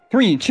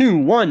Three, two,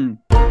 one.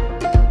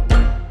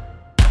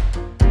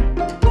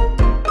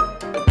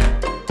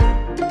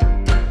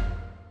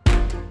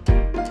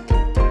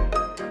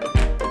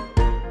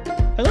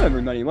 Hello,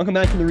 everybody. Welcome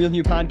back to the Real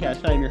View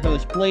Podcast. I am your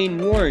host,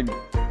 Blaine Ward.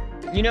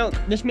 You know,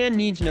 this man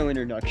needs no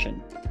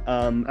introduction.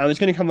 I was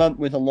going to come up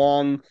with a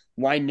long,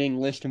 winding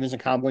list of his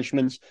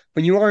accomplishments,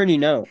 but you already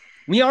know.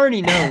 We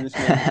already know this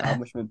man's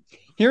accomplishment.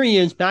 Here he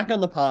is, back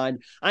on the pod.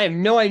 I have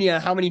no idea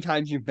how many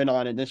times you've been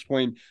on at this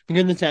point,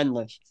 because it's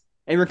endless.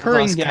 A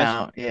recurring guest.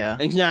 Count, yeah.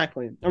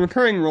 Exactly. A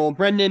recurring role.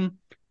 Brendan,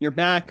 you're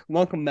back.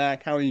 Welcome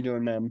back. How are you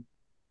doing, man?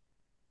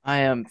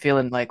 I am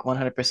feeling like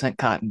 100%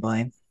 Cotton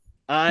Blaine.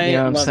 I You know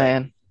what I'm love it.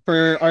 saying?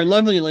 For our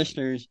lovely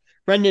listeners,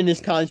 Brendan is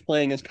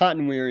cosplaying as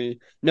Cotton Weary,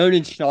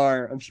 noted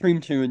star of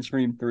Scream 2 and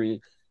Scream 3.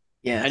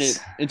 And Yes.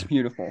 it's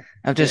beautiful.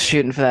 I'm just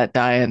shooting for that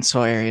Diane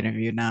Sawyer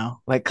interview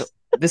now. Like,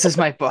 this is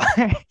my boy.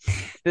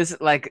 This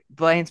is like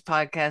Blaine's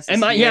podcast.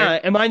 Am I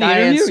the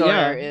Diane interview?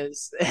 Sawyer Yeah.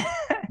 is.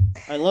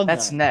 I love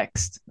That's that.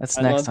 next. That's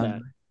I next love on.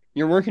 that.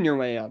 You're working your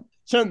way up.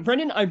 So,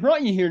 Brendan, I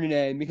brought you here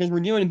today because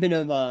we're doing a bit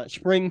of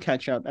spring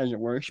catch-up, as it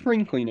were,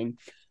 spring cleaning.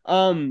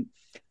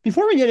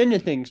 Before we get into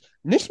things,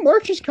 this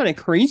March is kind of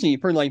crazy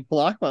for, like,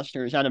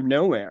 blockbusters out of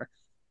nowhere.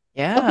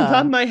 Yeah. Off the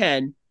top of my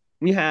head,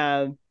 we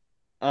have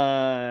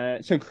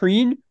so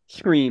Creed,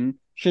 Scream,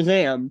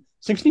 Shazam,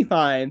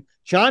 65,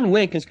 John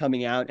Wick is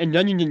coming out, and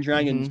Dungeons and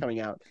Dragons is coming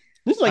out.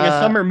 This is like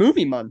a summer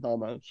movie month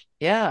almost.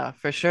 Yeah,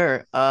 for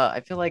sure. I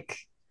feel like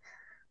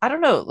I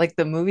don't know, like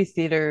the movie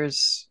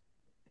theaters.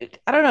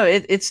 I don't know.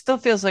 It still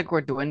feels like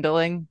we're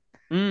dwindling.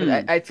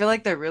 But I feel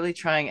like they're really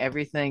trying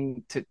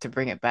everything to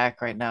bring it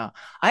back right now.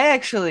 I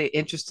actually,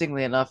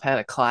 interestingly enough, had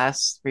a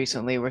class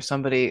recently where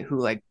somebody who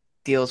like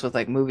deals with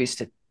like movies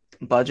to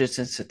budgets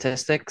and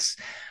statistics,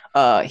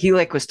 he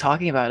like was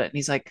talking about it and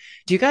he's like,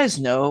 "Do you guys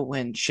know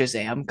when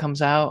Shazam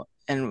comes out?"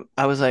 And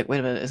I was like, "Wait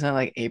a minute, isn't it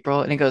like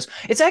April?" And he goes,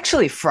 "It's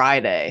actually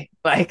Friday."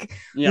 Like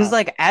these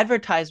like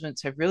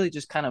advertisements have really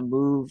just kind of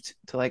moved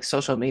to like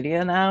social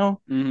media now,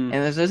 and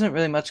there isn't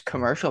really much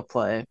commercial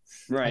play.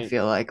 Right. I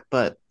feel like,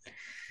 but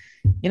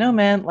you know,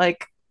 man,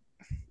 like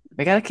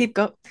we gotta keep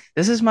go.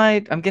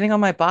 I'm getting on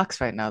my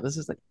box right now. This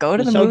is like go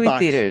to the movie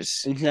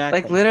theaters.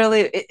 Exactly. Like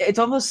literally, it's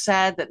almost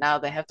sad that now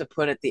they have to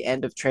put at the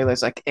end of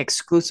trailers like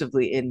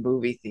exclusively in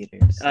movie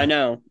theaters. I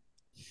know.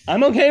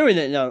 I'm okay with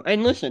it though.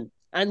 And listen,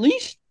 at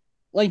least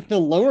like the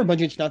lower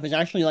budget stuff is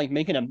actually like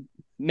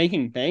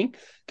making bank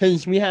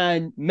because we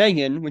had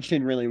Megan, which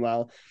did really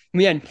well.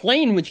 We had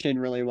Plane, which did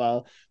really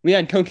well. We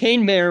had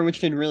Cocaine Bear,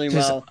 which did really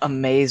well.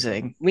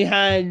 Amazing. We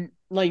had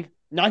like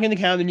Knock in the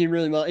Cabin did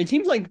really well. It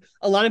seems like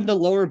a lot of the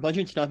lower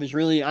budget stuff is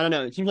really, I don't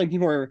know, it seems like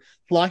people are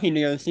flocking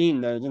to go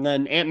seeing those. And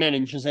then Ant-Man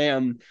and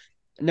Shazam,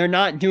 they're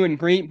not doing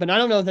great, but I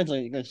don't know if that's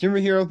like a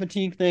superhero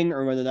fatigue thing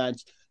or whether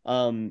that's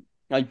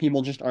like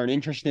people just aren't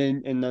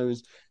interested in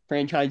those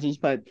franchises.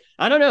 But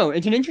I don't know.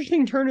 It's an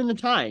interesting turn in the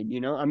tide,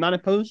 you know. I'm not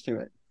opposed to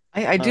it.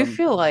 I do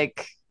feel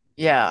like,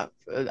 yeah,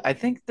 I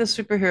think the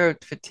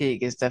superhero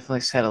fatigue is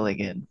definitely settling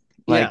in.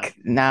 Like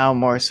now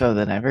more so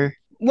than ever.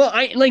 Well,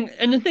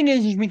 and the thing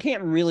is we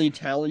can't really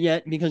tell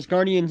yet because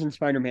Guardians and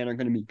Spider-Man are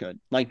going to be good.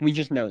 Like, we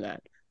just know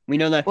that. We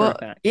know that for a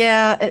fact.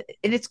 Yeah,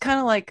 and it's kind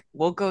of like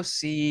we'll go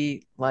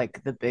see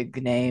like the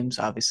big names,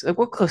 obviously. Like,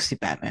 we'll go see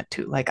Batman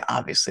too. Like,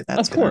 obviously,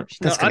 that's of course.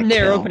 I'm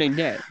there opening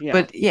day. Yeah.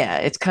 But yeah,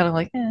 it's kind of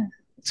like,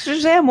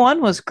 Shazam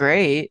 1 was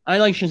great. I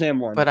like Shazam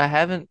 1. But I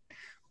haven't.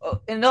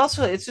 And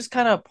also, it's just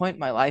kind of a point in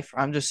my life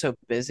where I'm just so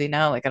busy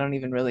now. Like, I don't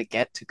even really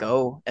get to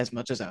go as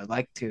much as I would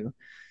like to.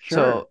 Sure.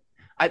 So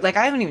I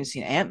haven't even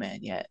seen Ant-Man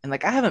yet. And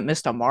like I haven't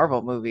missed a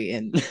Marvel movie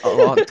in a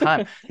long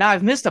time. Now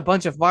I've missed a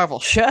bunch of Marvel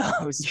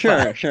shows.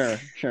 Sure.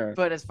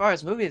 But as far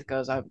as movies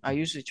goes, I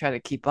usually try to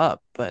keep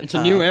up. But it's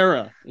a new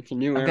era.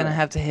 I'm gonna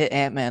have to hit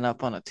Ant-Man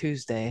up on a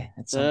Tuesday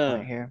at some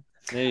point here.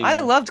 I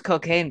go. loved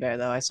Cocaine Bear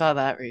though. I saw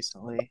that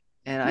recently.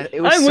 And I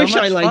wish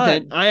I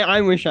liked it.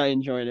 I wish I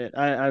enjoyed it.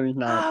 I was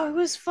not. Oh, it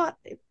was fun.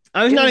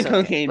 I was not a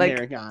Cocaine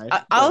Bear guy.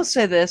 I'll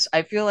say this.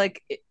 I feel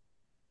like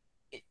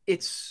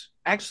it's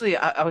actually,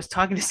 I was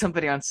talking to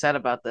somebody on set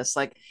about this.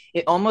 Like,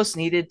 it almost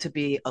needed to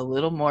be a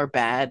little more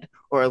bad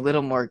or a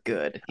little more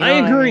good. I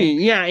agree. I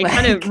mean? Yeah, it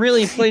kind of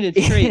really played it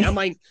straight. I'm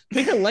like,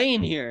 pick a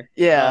lane here.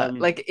 Yeah,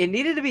 like it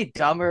needed to be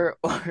dumber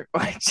or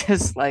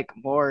just like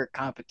more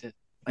competent.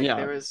 Like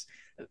there was,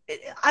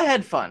 I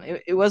had fun.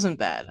 It wasn't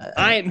bad.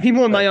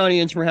 People in my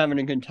audience were having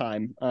a good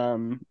time.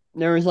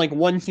 There was like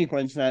one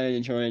sequence that I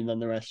enjoyed, and then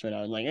the rest of it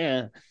I was like,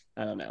 I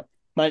don't know.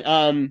 But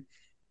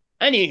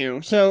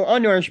anywho, so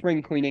on to our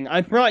spring cleaning.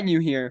 I brought you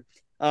here.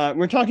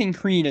 We're talking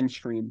Creed and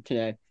Scream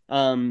today.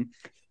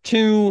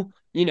 Two,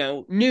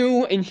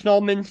 new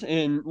installments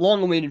in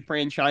long-awaited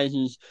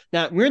franchises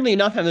that, weirdly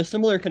enough, have a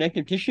similar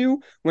connective tissue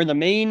where the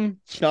main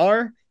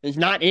star is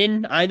not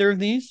in either of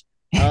these.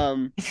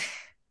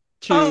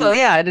 Oh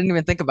yeah, I didn't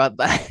even think about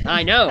that.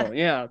 I know,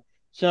 yeah.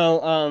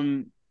 So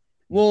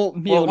we'll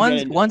be able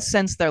to one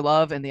sense their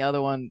love and the other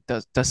one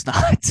does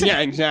not. Yeah,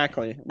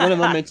 exactly. One of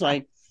them it's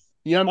like,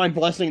 you have my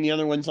blessing. The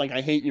other one's like,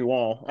 I hate you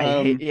all.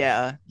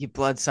 You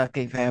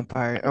blood-sucking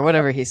vampire, or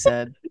whatever he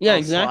said. Yeah,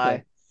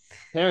 exactly.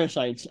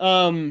 Parasites.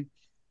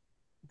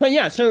 But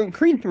yeah, so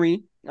Creed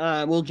 3,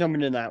 we'll jump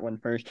into that one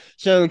first.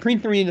 So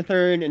Creed 3, the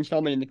third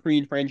installment in the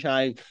Creed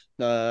franchise,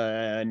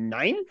 the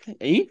ninth,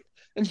 eighth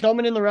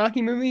installment in the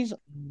Rocky movies.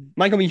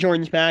 Michael B.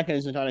 Jordan's back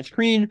as Adonis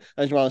Creed,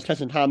 as well as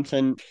Tessa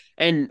Thompson.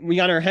 And we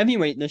got our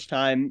heavyweight this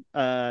time,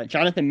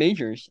 Jonathan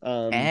Majors.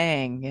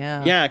 Dang,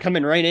 yeah. Yeah,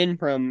 coming right in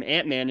from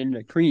Ant-Man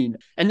into Creed.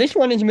 And this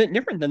one is a bit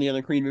different than the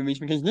other Creed movies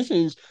because this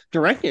is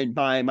directed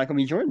by Michael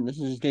B. Jordan. This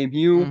is his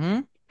debut Mm-hmm.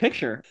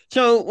 picture.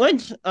 So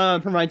let's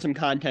provide some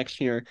context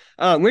here.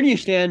 Where do you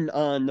stand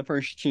on the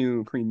first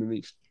two Creed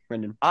movies,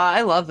 Brendan?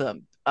 I love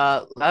them.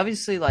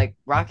 Obviously, like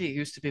Rocky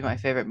used to be my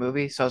favorite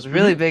movie, so I was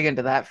really Hmm. big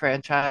into that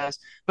franchise.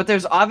 But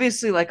there's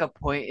obviously like a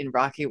point in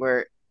Rocky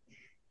where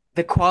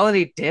the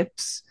quality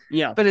dips,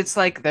 Yeah. but it's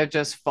like they're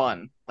just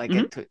fun, like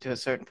Hmm. to a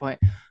certain point.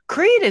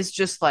 Creed is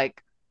just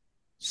like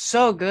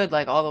so good,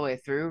 like all the way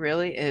through.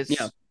 Really, Yeah.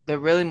 is they're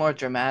really more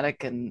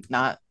dramatic and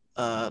not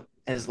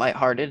as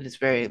lighthearted. It's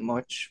very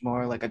much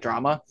more like a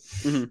drama.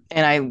 Hmm.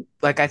 And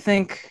I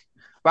think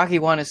Rocky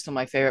One is still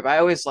my favorite, but I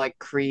always like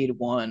Creed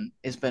One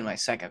has been my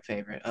second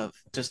favorite of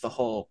just the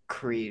whole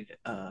Creed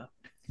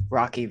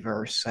Rocky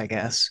verse, I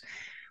guess,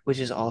 which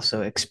is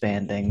also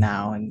expanding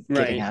now and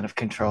getting Right. out of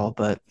control.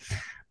 But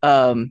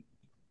um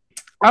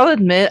I'll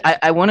admit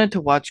I wanted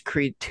to watch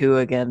Creed 2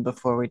 again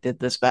before we did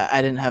this, but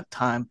I didn't have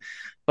time.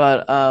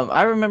 But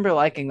I remember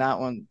liking that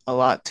one a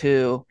lot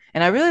too.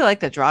 And I really like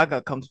that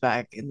Drago comes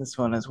back in this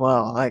one as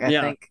well. Like I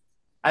Yeah. think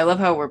I love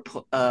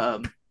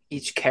how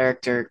each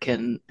character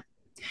can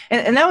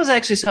and that was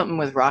actually something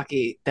with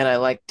Rocky that I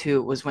liked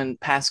too, was when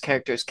past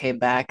characters came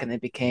back and they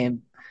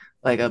became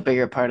like a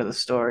bigger part of the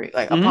story.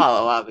 Like Hmm.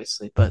 Apollo,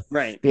 obviously, but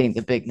Right. being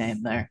the big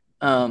name there.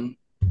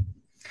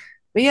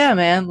 But yeah,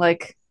 man,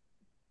 like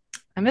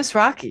I miss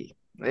Rocky.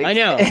 I Like,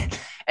 know.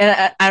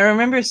 and I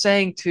remember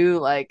saying too,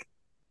 like,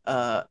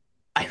 uh,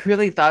 I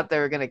really thought they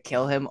were gonna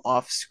kill him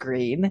off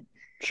screen,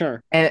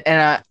 Sure. and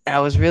I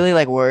was really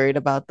like worried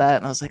about that,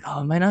 and I was like, oh,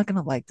 am I not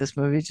gonna like this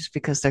movie just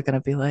because they're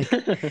gonna be like,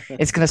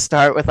 it's gonna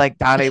start with like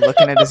Donnie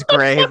looking at his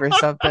grave or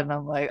something.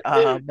 I'm like,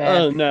 oh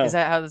man, Oh is no.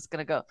 that how this is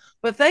gonna go?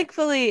 But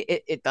thankfully,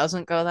 it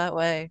doesn't go that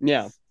way,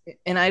 Yeah.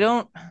 and I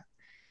don't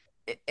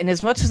and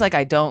as much as like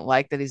I don't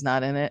like that he's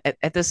not in it,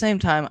 at the same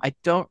time, I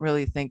don't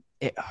really think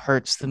it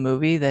hurts the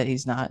movie that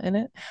he's not in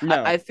it.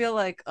 No. I feel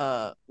like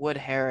Wood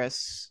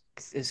Harris,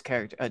 his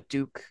character,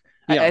 Duke,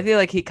 Yeah. I feel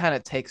like he kind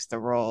of takes the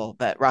role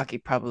that Rocky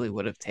probably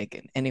would have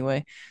taken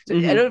anyway. So I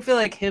Hmm. don't feel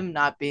like him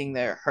not being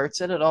there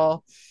hurts it at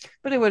all,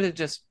 but it would have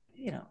just,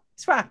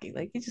 it's Rocky.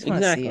 Like you just want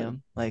to see Exactly.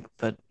 him. Like,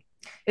 but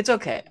it's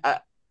okay.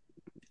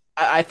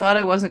 I thought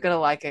I wasn't gonna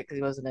like it because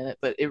he wasn't in it,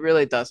 but it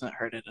really doesn't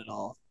hurt it at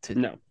all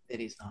No. that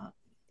he's not.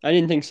 I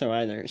didn't think so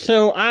either.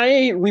 So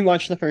I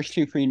rewatched the first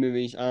two Creed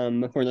movies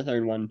before the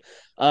third one.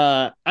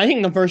 I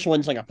think the first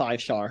one's like a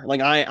 5 star.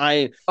 Like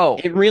Oh,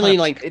 it really 100%.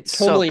 like It's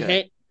so totally good.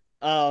 hit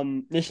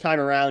this time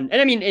around. And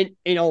I mean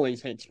it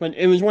always hits, but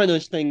it was one of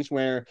those things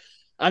where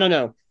I don't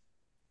know.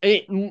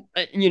 It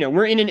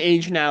we're in an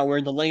age now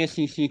where the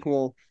Legacy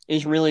sequel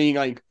is really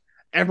like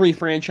every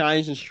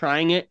franchise is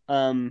trying it.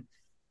 And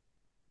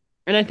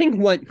I think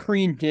what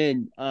Creed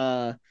did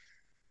I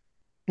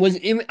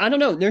don't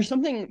know, there's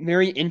something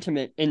very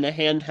intimate in the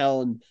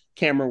handheld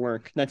camera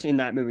work that's in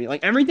that movie.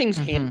 Like everything's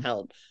Hmm.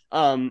 handheld.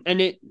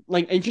 And it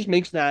just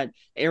makes that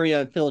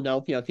area of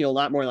Philadelphia feel a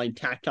lot more like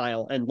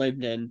tactile and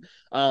lived in.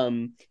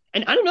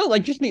 And I don't know,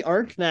 like just the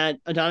arc that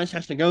Adonis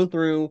has to go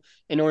through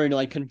in order to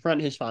like confront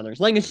his father's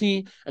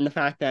legacy, and the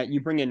fact that you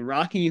bring in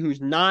Rocky,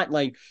 who's not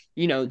like,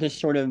 this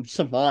sort of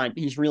savant.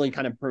 He's really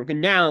kind of broken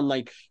down.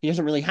 Like he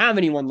doesn't really have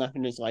anyone left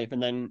in his life.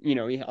 And then,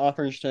 he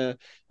offers to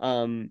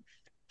um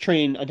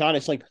train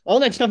Adonis. Like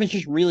all that stuff is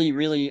just really,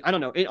 really, I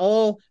don't know. It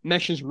all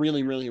meshes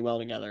really, really well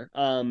together.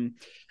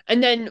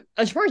 And then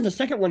as far as the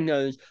second one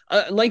goes,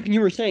 like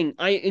you were saying,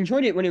 I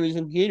enjoyed it when it was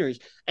in theaters.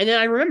 And then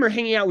I remember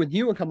hanging out with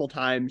you a couple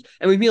times,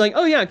 and we'd be like,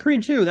 "Oh yeah,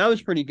 Creed 2, that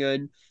was pretty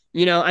good."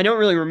 I don't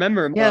really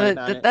remember a Yeah, lot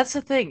about it. that's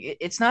the thing.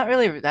 It's not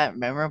really that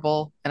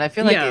memorable, and I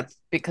feel like Yeah, it's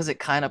because it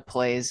kind of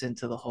plays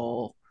into the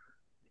whole.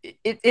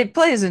 It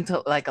plays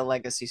into like a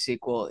legacy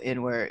sequel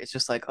in where it's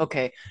just like,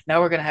 okay, now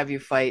we're gonna have you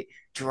fight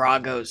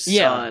Drago's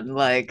yeah. son.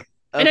 Like,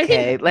 And I think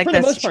okay, like for the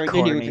that's most such part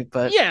they do a corny, good,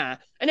 but yeah,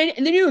 and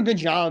they do a good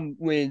job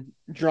with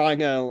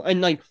Drago and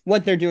like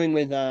what they're doing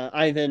with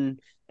Ivan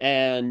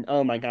and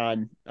oh my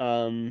God,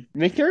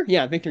 Victor,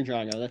 yeah, Victor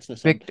Drago, that's the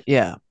son.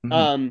 Yeah. Mhm.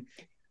 Um,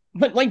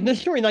 but like the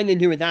storyline they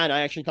do with that,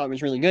 I actually thought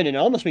was really good, and it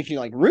almost makes you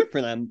like root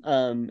for them,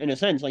 in a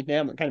sense, like they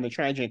have kind of a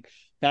tragic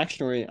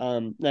backstory,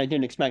 that I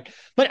didn't expect.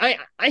 But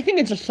I think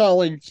it's a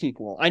solid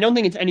sequel. I don't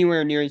think it's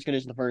anywhere near as good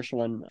as the first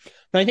one,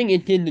 but I think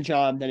it did the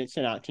job that it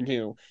set out to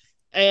do.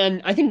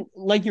 And I think,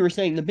 like you were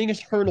saying, the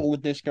biggest hurdle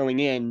with this going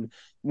in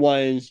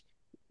was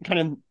kind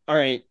of, all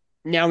right,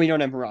 now we don't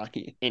have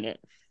Rocky in it.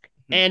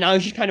 And I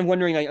was just kind of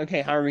wondering, like,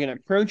 okay, how are we going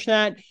to approach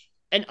that?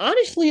 And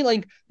honestly,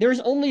 like, there's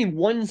only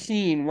one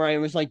scene where I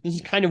was like, this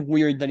is kind of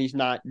weird that he's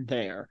not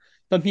there.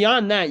 But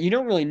beyond that, you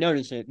don't really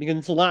notice it because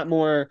it's a lot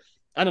more,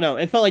 I don't know,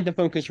 it felt like the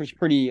focus was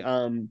pretty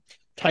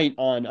tight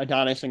on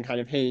Adonis and kind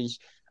of his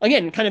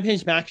again, kind of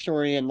his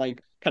backstory and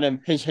like kind of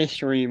his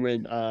history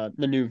with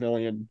the new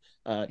villain,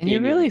 And you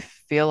Damian. really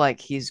feel like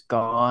he's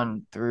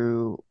gone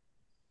through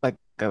like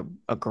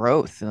a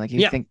growth, and like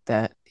you Yeah. think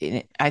that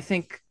I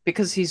think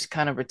because he's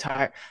kind of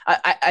retired.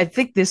 I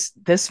think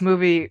this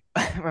movie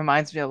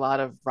reminds me a lot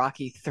of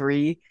Rocky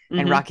 3 and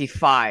Mm-hmm. Rocky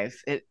 5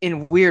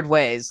 in weird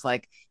ways,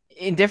 like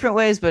in different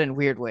ways but in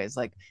weird ways,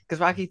 like because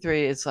Rocky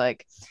 3 is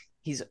like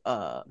he's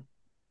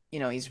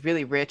he's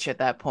really rich at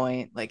that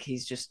point, like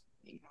he's just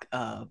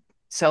uh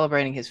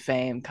celebrating his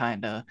fame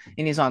kind of,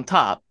 and he's on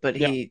top, but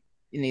Yeah.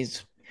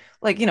 he's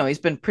like, he's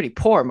been pretty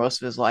poor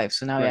most of his life,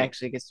 so now he Right.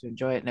 actually gets to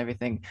enjoy it and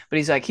everything, but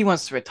he's like he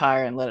wants to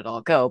retire and let it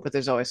all go, but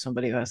there's always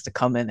somebody who has to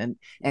come in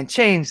and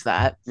change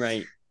that.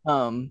 Right.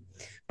 um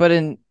but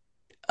in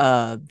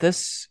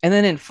this, and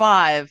then in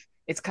 5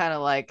 it's kind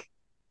of like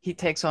he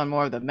takes on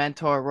more of the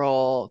mentor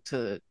role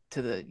to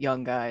the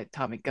young guy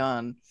Tommy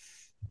Gunn,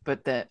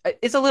 but that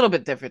it's a little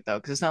bit different though,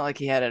 because it's not like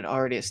he had an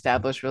already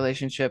established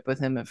relationship with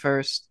him at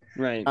first.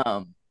 Right.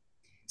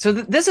 So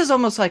this is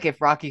almost like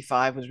if Rocky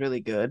 5 was really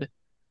good.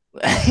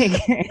 In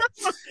a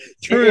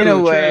True.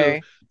 True.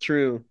 way,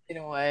 True. in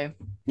a way.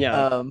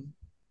 Yeah. um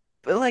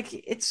but like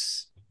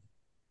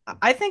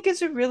I think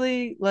it's a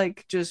really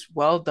like just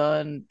well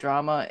done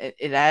drama.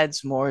 It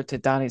adds more to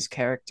Donnie's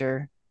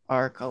character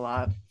arc a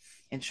lot,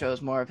 and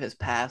shows more of his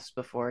past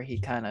before he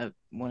kind of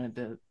wanted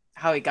to,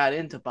 how he got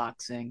into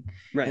boxing, and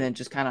Right. then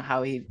just kind of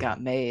how he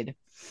got made,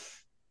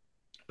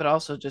 but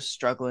also just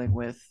struggling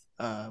with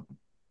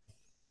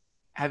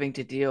having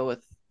to deal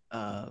with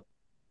uh,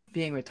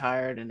 being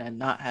retired, and then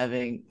not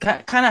having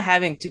kind of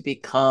having to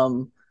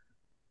become,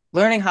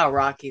 learning how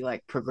Rocky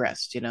like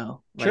progressed, like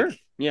Sure.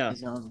 Yeah.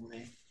 his own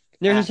way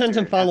There's a sense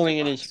of after following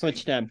in his boxing.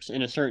 footsteps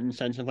in a certain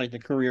sense of like the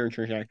career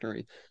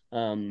trajectory.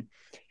 Um,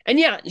 and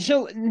yeah,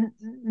 so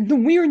the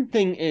weird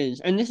thing is,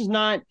 and this is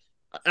not,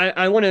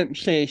 I want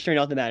to say straight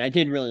off the bat, I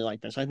did really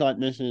like this. I thought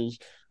this is,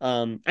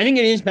 I think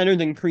it is better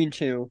than Creed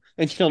 2.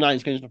 It's still not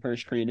as good as the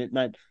first Creed.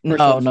 That first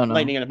No, one's no, no.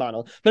 lightning in a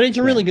bottle, but it's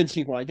a Yeah. really good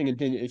sequel. I think it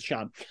did its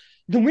job.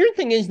 The weird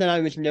thing is that I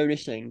was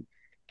noticing,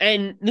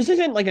 and this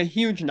isn't like a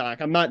huge knock.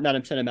 I'm not that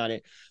upset about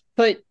it,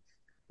 but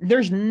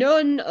there's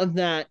none of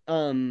that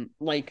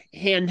like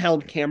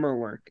handheld camera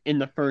work in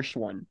the first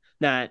one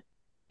that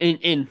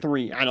in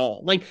 3 at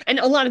all. Like, and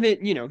a lot of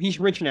it, he's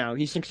rich now,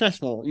 he's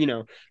successful,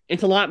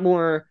 it's a lot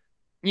more,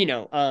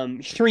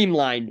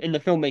 streamlined in the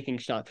filmmaking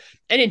stuff.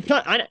 And it's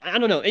not, I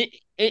don't know,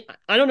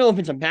 I don't know if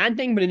it's a bad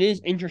thing, but it is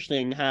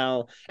interesting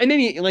how, and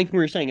maybe like we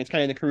were saying, it's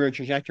kind of the career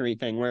trajectory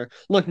thing where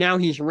look, now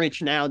he's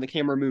rich, now the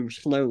camera moves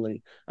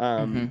slowly, Hmm.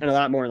 and a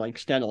lot more like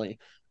steadily.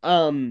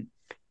 um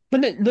but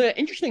the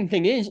interesting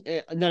thing is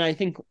that I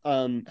think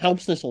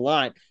helps this a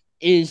lot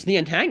is the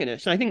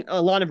antagonist. I think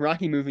a lot of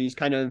Rocky movies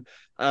kind of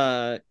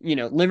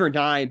live or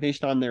die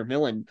based on their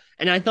villain,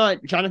 and I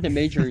thought Jonathan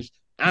Majors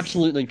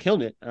absolutely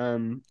killed it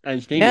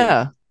as Damien.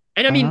 Yeah.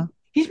 And I mean, Uh-huh.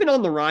 he's been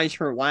on the rise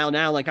for a while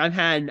now. Like I've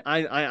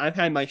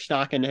had my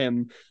stock in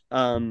him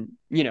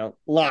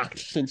locked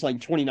since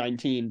like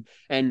 2019,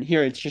 and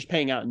here it's just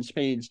paying out in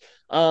spades.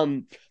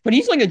 But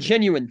he's like a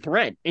genuine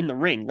threat in the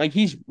ring. Like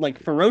he's like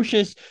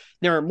ferocious.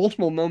 There are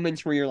multiple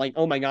moments where you're like,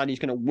 oh my god, he's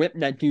gonna whip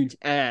that dude's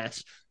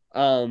ass.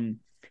 Um,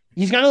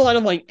 he's got a lot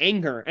of like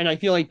anger, and I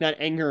feel like that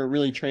anger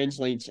really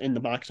translates in the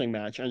boxing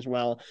match as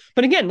well.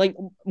 But again, like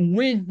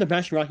with the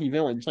best Rocky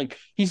villains, like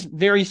he's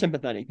very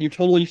sympathetic. You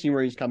totally see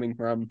where he's coming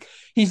from.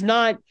 He's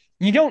not.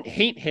 You don't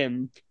hate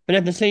him, but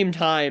at the same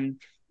time,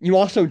 you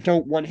also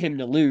don't want him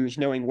to lose,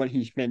 knowing what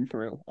he's been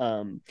through.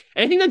 And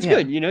I think that's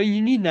Yeah. good.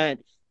 You need that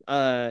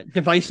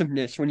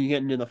divisiveness when you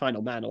get into the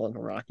final battle of a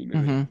Rocky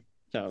movie. Hmm.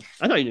 So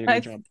I thought you did a I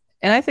good job.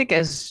 and I think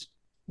as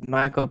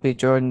Michael B.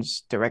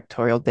 Jordan's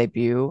directorial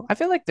debut, I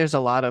feel like there's a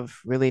lot of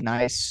really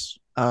nice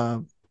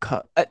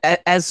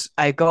as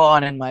I go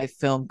on in my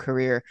film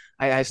career,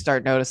 I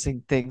start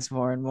noticing things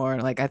more and more.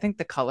 Like I think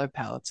the color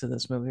palettes of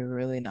this movie were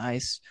really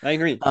nice. I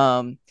agree.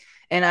 Um,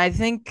 and I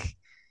think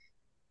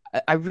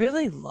I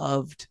really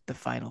loved the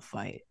final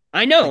fight.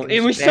 I know Like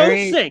it was so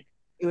sick.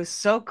 it was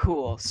so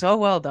cool, so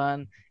well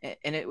done,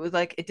 and it was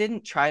like it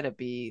didn't try to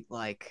be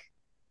like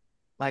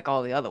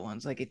all the other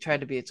ones. Like it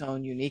tried to be its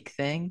own unique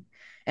thing.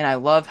 And I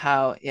love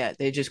how, yeah,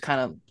 they just kind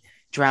of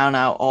drown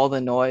out all the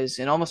noise.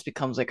 It almost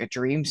becomes like a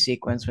dream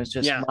sequence where it's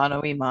just Yeah,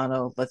 mano y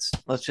mano. Let's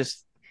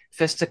just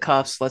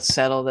fisticuffs. Let's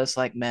settle this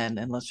like men,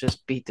 and let's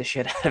just beat the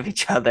shit out of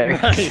each other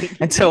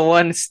right. until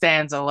one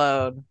stands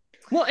alone.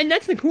 Well, and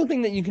that's the cool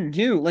thing that you can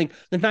do. Like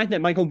the fact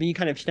that Michael B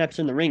kind of steps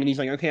in the ring and he's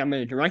like, okay, I'm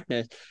going to direct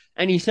this.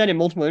 And he said in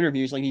multiple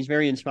interviews, like he's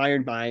very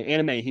inspired by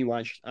anime he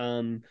watched,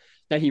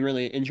 that he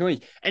really enjoys.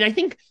 And I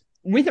think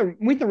with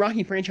the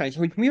Rocky franchise,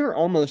 like we are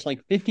almost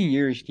like 50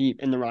 years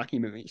deep in the Rocky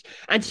movies.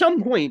 At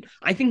some point,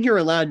 I think you're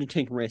allowed to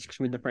take risks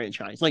with the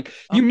franchise. Like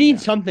you Oh need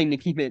yeah. something to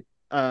keep it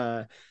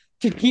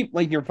to keep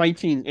like your fight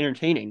scenes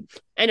entertaining.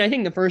 And I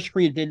think the first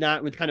Creed did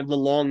that with kind of the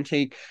long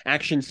take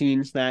action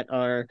scenes that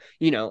are,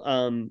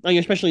 like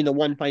especially the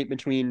one fight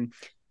between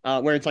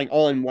where it's like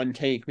all in one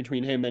take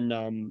between him and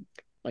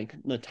like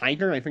the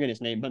tiger. I forget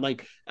his name, but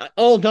like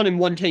all done in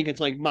one take. It's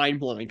like mind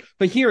blowing.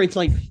 But here it's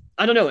like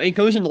I don't know. It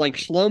goes into like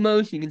slow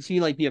mo, so you can see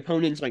like the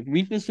opponent's like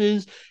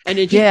weaknesses, and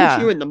it just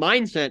puts you Yeah. in the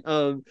mindset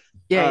of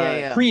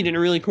Yeah. Creed in a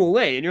really cool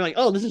way. And you're like,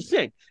 oh, this is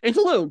sick. It's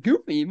a little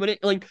goofy, but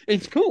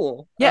it's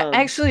cool. Yeah,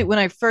 actually, when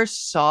I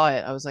first saw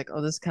it, I was like,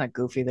 "Oh, this is kind of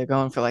goofy. They're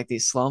going for like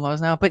these slow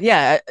mos now." But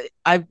yeah,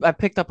 I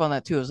picked up on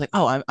that too. I was like,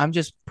 "Oh, I'm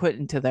just put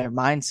into their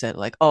mindset.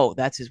 Like, oh,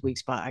 that's his weak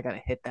spot. I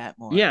gotta hit that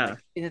more." Yeah, Like,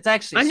 it's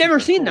actually I've never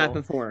super seen that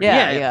cool. before.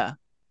 Yeah, Yeah, yeah,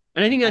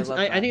 and I think I that's love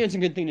I that. think that's a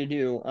good thing to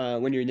do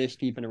when you're this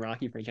deep in a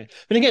Rocky franchise.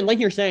 But again, like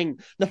you're saying,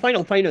 the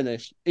final fight of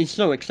this is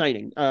so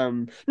exciting.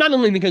 Not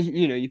only because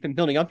you've been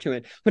building up to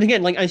it, but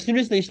again, like as soon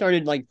as they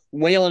started like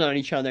wailing on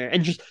each other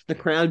and just the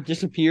crowd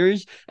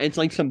disappears and it's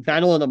like some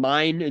Battle of the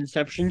Mind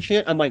Inception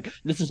shit. I'm like,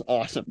 this is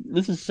awesome.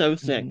 This is so Mhm.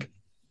 sick.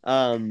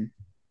 Um,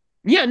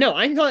 yeah, no,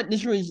 I thought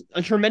this was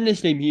a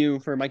tremendous debut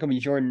for Michael B.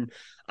 Jordan.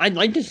 I'd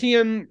like to see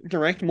him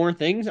direct more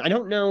things. I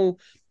don't know.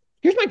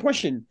 Here's my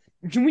question.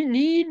 Do we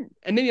need,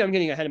 and maybe I'm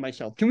getting ahead of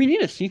myself, do we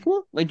need a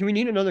sequel? Like, do we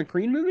need another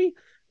Creed movie?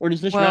 Or does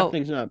this wrap Well,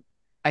 things up?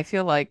 I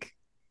feel like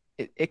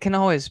it can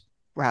always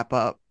wrap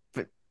up,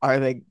 but are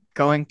they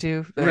going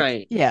to? Like,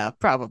 Right. yeah,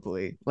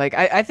 probably. Like,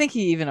 I think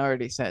he even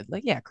already said,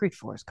 like, yeah, Creed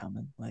 4 is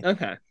coming. Like,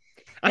 Okay.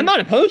 I'm and not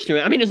opposed to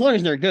it. I mean, as long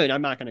as they're good,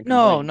 I'm not going to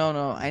no, complain. no,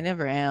 no, I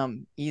never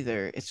am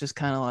either. It's just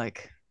kind of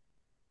like,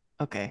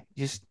 okay,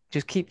 just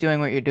keep doing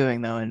what you're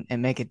doing though,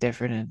 and make it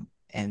different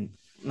and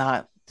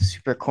not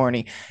super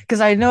corny.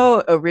 Because I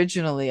know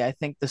originally, I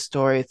think the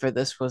story for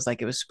this was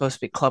like it was supposed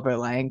to be Clubber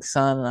Lang's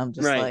son, and I'm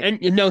just Right. like,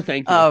 And no,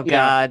 thank you. oh Yeah.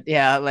 God,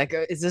 yeah, like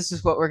is this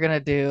just what we're gonna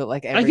do?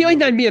 Like I every feel like movie,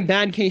 that'd be a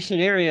bad case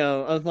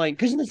scenario of like,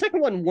 because the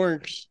second one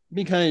works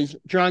because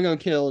Drago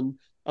killed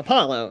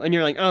Apollo, and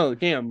you're like, oh,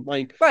 damn.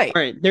 Like, right?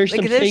 all right, there's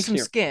Like some there's stakes some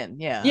here. skin,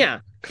 yeah, Yeah.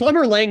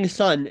 Clubber Lang's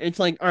son, it's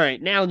like, all right,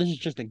 now this is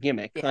just a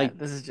gimmick. yeah. Like,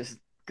 This is just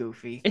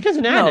goofy. it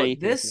doesn't add No, anything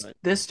to this it.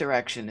 this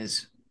direction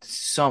is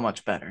so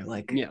much better.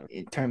 Like Yeah.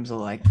 in terms of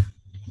like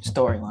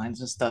storylines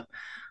and stuff.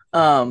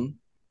 Um,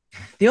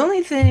 The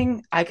only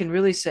thing I can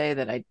really say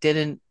that I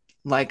didn't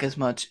like as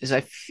much is I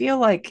feel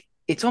like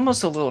it's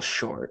almost a little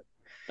short.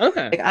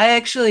 Okay. Like I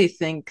actually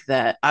think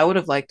that I would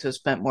have liked to have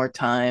spent more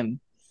time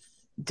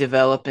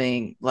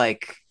developing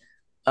like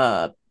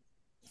uh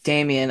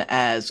Damien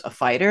as a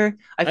fighter.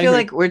 I I feel agree.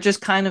 like we're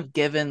just kind of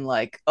given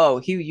like, oh,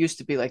 he used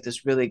to be like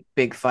this really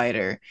big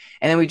fighter.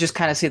 And then we just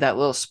kind of see that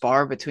little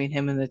spar between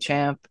him and the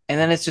champ. And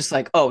then it's just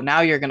like, oh,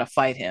 now you're gonna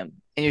fight him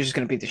and you're just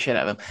gonna beat the shit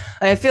out of him.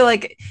 I feel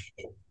like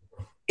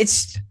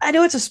it's I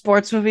know it's a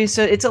sports movie,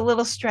 so it's a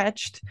little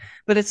stretched,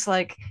 but it's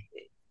like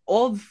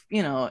old,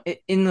 in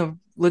the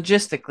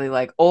logistically,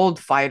 like old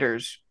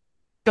fighters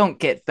don't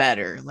get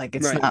better. Like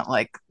Right.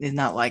 it's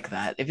not like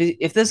that.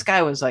 If this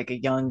guy was like a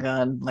young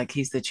gun, like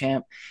he's the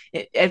champ,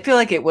 I feel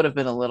like it would have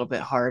been a little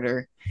bit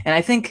harder. And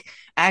I think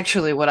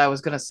actually what I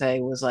was gonna say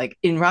was like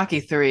in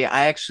Rocky 3,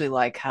 I actually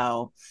like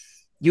how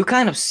you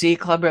kind of see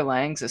Clubber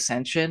Lang's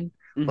ascension,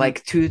 Hmm.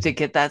 like to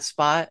get that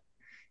spot,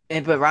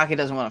 but Rocky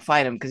doesn't want to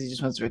fight him because he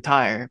just wants to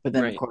retire. But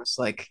then, of Right. course,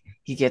 like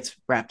he gets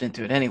wrapped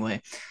into it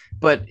anyway.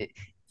 But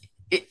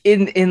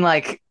in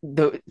like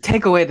the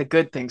take away the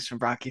good things from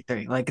Rocky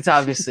 3, like it's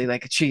obviously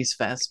like a cheese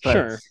fest. But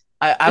Sure.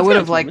 I It's would got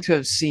have its liked moments. to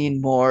have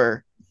seen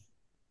more.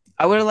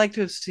 I would have liked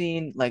to have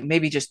seen like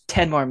maybe just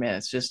 10 more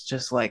minutes,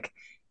 just like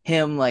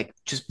him, like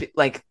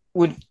like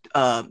when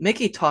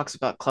Mickey talks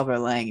about Clubber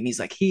Lang and he's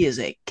like he is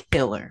a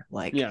killer.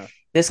 Like Yeah.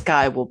 this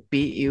guy will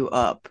beat you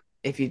up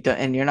if you don't,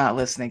 and you're not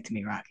listening to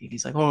me, Rocky. And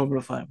he's like, oh, I'm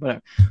gonna fight,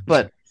 whatever.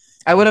 But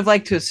I would have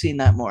liked to have seen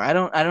that more. I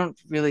don't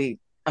really.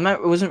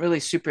 Wasn't really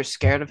super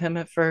scared of him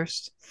at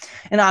first,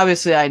 and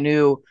obviously I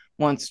knew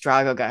once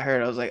Drago got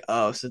hurt, I was like,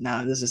 oh, so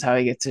now this is how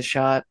he gets his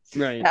shot.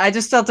 Right. I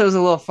just felt it was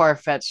a little far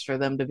fetched for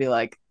them to be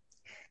like,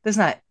 there's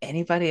not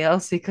anybody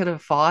else he could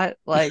have fought.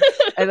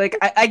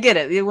 I get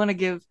it. They want to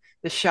give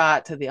the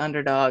shot to the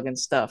underdog and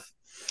stuff,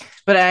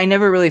 but I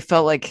never really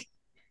felt like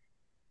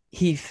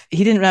he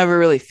didn't ever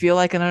really feel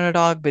like an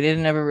underdog, but he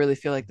didn't ever really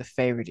feel like the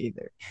favorite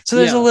either. So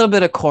there's a Yeah. little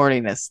bit of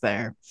corniness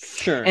there.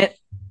 Sure. And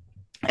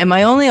and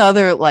my only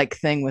other like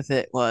thing with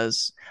it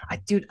was I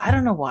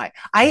don't know why.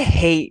 I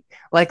hate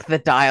like the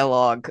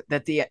dialogue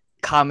that the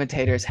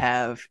commentators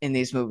have in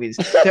these movies.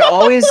 They're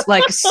always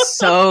like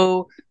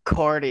so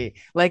corny.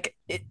 Like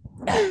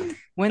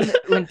when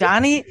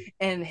Donnie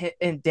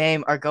and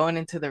Dame are going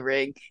into the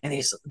ring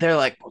and they're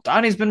like, well,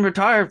 Donnie's been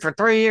retired for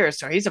 3 years,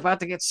 so he's about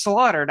to get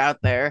slaughtered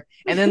out there.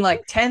 And then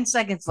like 10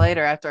 seconds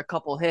later, after a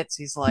couple hits,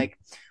 he's like,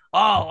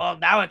 oh well,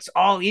 now it's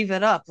all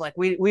even up. Like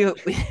we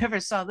never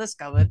saw this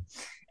coming.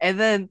 And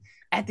then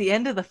at the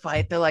end of the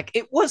fight, they're like,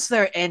 it was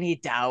there any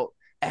doubt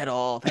at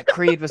all that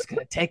Creed was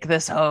gonna take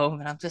this home?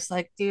 And I'm just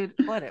like, dude,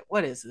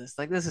 what is this?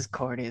 Like this is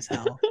corny as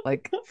hell.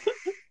 Like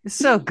it's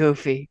so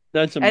goofy.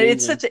 That's And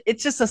amazing.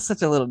 it's just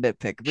such a little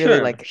nitpick. Really,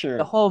 Sure. like the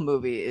Sure. whole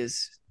movie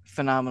is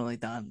phenomenally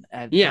done.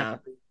 And Yeah.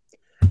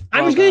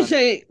 I Well was gonna done.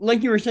 say,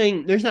 like you were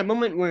saying, there's that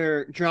moment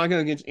where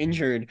Drago gets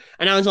injured,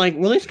 and I was like,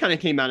 well, this kind of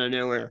came out of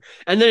nowhere.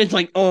 And then it's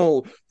like,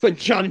 oh, but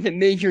Jonathan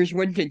Majors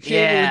went to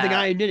jail with the Yeah.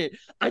 guy who did it.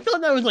 I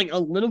thought that was like a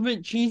little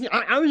bit cheesy.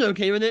 I was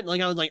okay with it.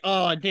 Like I was like,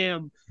 oh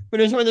damn. But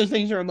it was one of those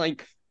things where I'm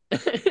like,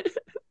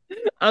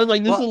 I was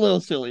like, this is a Well,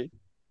 little silly.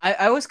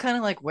 I was kind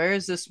of like, where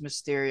is this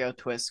Mysterio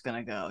twist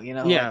gonna go? You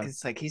know, like Yeah.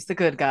 it's like he's the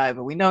good guy,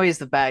 but we know he's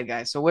the bad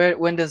guy. So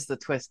when does the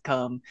twist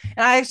come?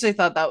 And I actually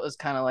thought that was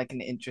kind of like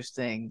an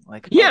interesting,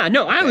 like, Yeah, oh,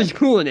 no, I was okay.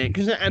 cool with it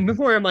because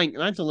before I'm like,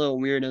 that's a little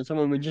weird, and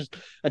someone would just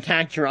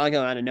attack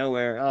Drago out of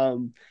nowhere.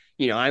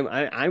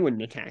 I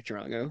wouldn't attack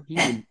Drago.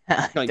 He would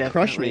like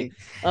crush me. Definitely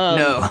Um,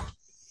 no.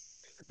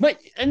 but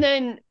and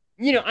then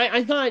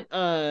I thought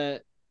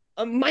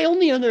my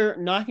only other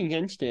knock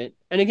against it,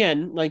 and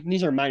again, like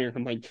these are minor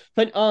complaints,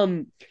 but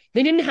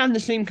they didn't have the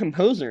same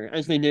composer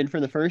as they did for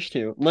the first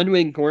two.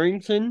 Ludwig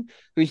Göransson,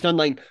 who's done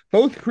like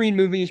both Creed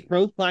movies,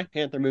 both Black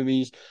Panther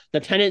movies, the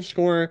Tenet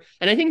score,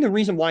 and I think the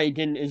reason why he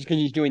didn't is because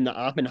he's doing the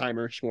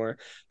Oppenheimer score,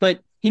 but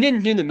he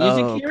didn't do the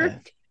music Oh, here, okay.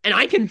 and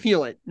I can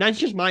feel it. That's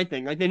just my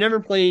thing. Like they never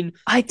played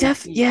the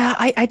theme. Yeah,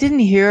 I didn't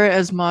hear it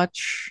as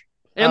much.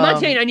 And I'm not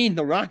saying I need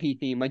the Rocky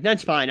theme, like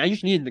that's fine. I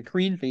just needed the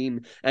Creed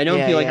theme. I don't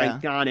Yeah, feel like I yeah.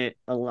 got it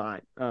a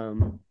lot.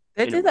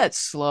 They In a did way. that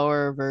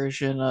slower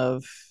version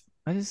of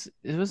what is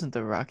it wasn't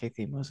the Rocky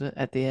theme, was it?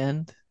 At the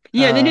end?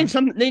 Yeah, they did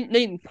some.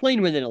 They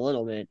played with it a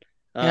little bit.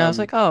 I was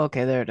like, Um, oh,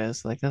 okay, there it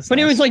is. Like that's but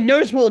it was nice. like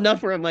noticeable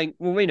enough where I'm like,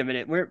 well, wait a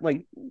minute,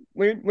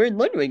 where'd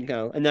Ludwig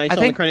go? And then I I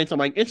saw the think credits. I'm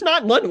like, it's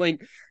not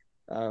Ludwig.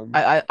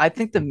 I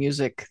think the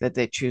music that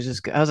they choose is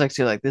good. I was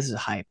actually like, this is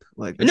hype.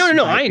 Like this No, is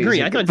no, some no. I hype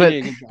agree. I music. thought they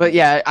did a good But job.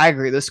 yeah, I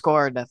agree. The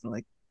score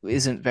definitely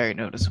isn't very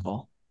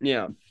noticeable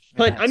Yeah, in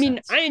but that I mean,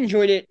 sense. I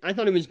enjoyed it. I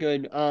thought it was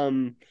good.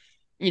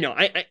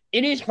 I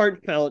it is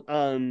heartfelt.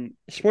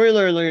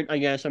 Spoiler alert. I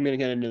guess I'm gonna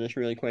get into this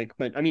really quick,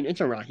 but I mean,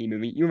 it's a Rocky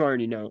movie. You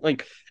already know.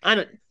 Like, I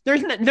don't.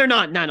 They're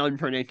not that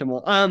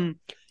unpredictable.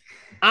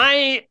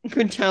 I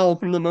could tell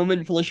from the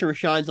moment Felicia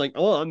Rashad's like,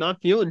 "Oh, I'm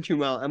not feeling too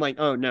well." I'm like,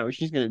 "Oh no,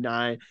 she's gonna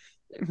die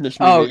in this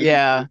Oh movie."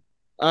 yeah.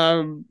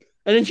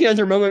 And then she has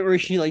her moment where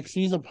she like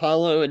sees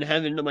Apollo in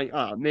heaven. I'm like,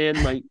 "Oh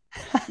man, like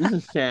this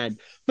is sad."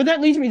 But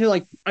that leads me to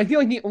like, I feel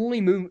like the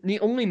only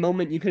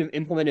moment you could have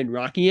implemented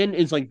Rocky in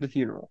is like the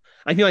funeral.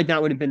 I feel like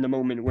that would have been the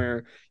moment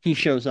where he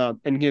shows up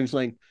and gives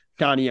like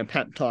Donnie a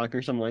pep talk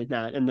or something like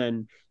that, and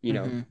then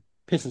Hmm.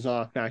 pisses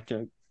off back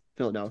to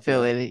Philadelphia.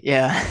 Philly,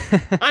 yeah.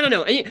 I don't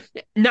know.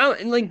 Now,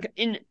 like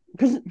in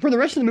because for the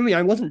rest of the movie,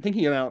 I wasn't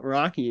thinking about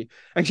Rocky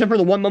except for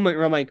the one moment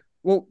where I'm like,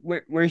 well,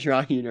 where's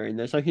Rocky during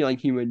this? I feel like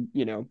he would,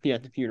 be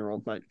at the funeral,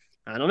 but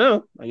I don't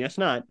know. I guess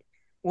not.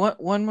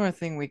 One more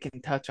thing we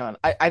can touch on.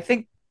 I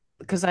think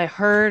because I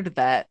heard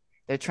that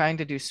they're trying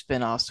to do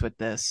spin-offs with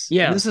this. And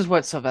Yeah, this is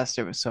what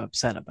Sylvester was so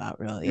upset about,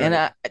 really. And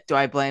right, do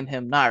I blame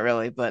him? Not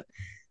really, but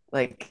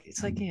like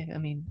it's like, yeah, I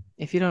mean,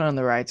 if you don't own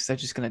the rights, they're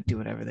just gonna do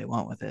whatever they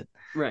want with it.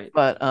 right.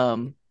 But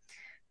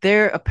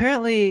they're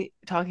apparently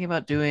talking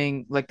about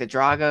doing like the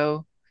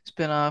Drago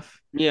spin-off.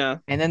 Yeah,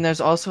 And then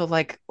there's also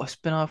like a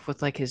spin-off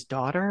with like his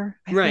daughter,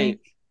 I right.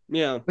 think,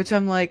 Yeah. which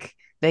I'm like,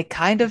 they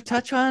kind of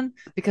touch on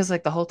because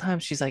like the whole time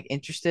she's like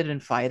interested in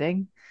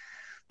fighting.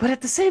 But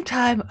at the same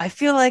time, I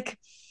feel like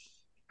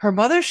her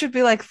mother should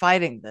be like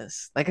fighting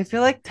this. Like I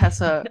feel like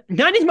Tessa,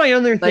 That is my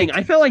other thing. I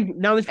like felt like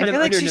that was I kind of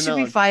feel like she should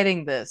be underdeveloped.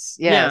 fighting this.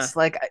 Yeah, Yes,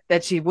 like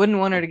that she wouldn't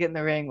want her to get in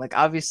the ring. Like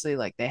obviously,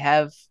 like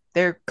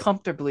they're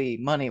comfortably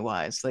money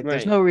wise. Like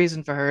there's right. no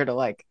reason for her to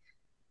like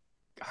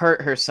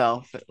hurt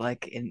herself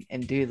like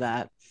and do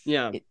that.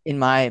 Yeah. In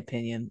my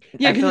opinion,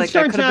 Yeah, I because feel it like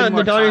there starts could have out been and the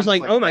more daughter's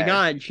like, conflict "Oh my there.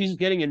 god, she's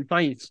getting in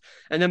fights,"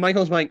 and then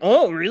Michael's like,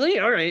 "Oh, really?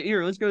 All right,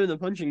 here, let's go to the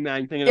punching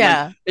bag thing." And I'm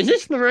like, Yeah, "Is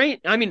this the right?"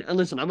 I mean,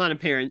 listen, I'm not a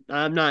parent.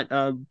 I'm not,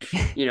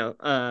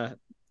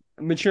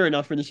 mature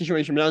enough for the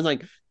situation. But I was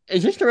like,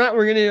 "Is this the route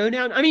we're gonna go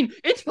down?" I mean,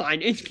 it's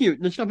fine. It's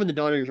cute. The stuff with the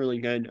daughter is really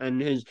good,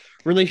 and his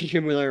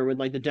relationship with her, with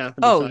like the death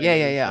of the oh yeah, siren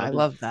yeah, and yeah. I stuff, is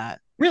love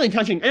that. really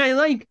touching. And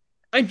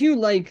I do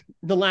like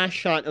the last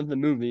shot of the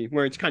movie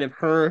where it's kind of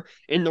her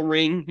in the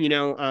ring,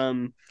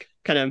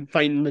 kind of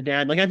fighting the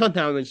dad. Like I thought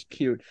that was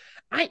cute.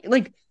 I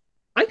like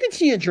I could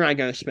see a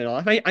Drago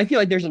spinoff. I feel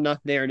like there's enough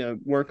there to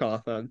work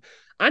off of.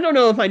 I don't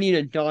know if I need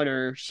a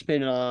daughter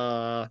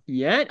spinoff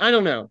yet. I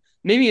don't know.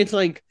 Maybe it's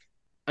like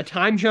a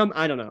time jump.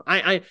 I don't know.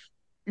 I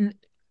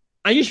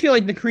just feel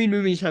like the Creed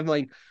movies have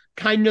like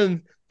kind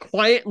of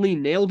quietly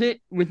nailed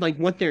it with like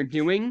what they're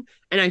doing,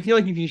 and I feel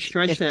like if you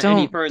Yeah, stretch that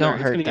any further, don't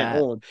it's hurt gonna get that.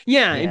 old.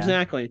 Yeah, Yeah,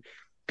 exactly.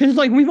 Because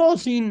like we've all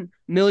seen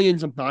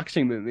millions of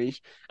boxing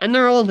movies, and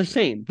they're all the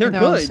same. They're and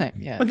they're all the good, same.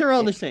 Yeah, but they're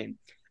all yeah, the same.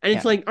 And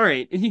it's yeah. like, all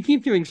right, if you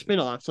keep doing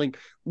spin-offs, like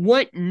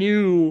what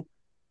new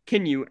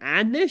can you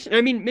add this? And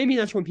I mean, maybe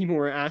that's what people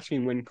were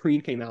asking when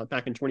Creed came out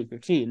back in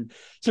 2015.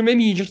 So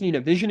maybe you just need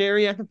a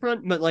visionary at the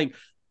front, but like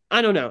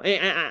I don't know.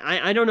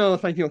 I don't know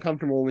if I feel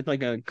comfortable with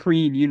like a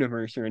Creed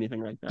universe or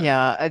anything like that.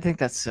 Yeah, I think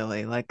that's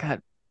silly. Like,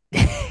 God,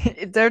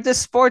 they're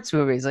just sports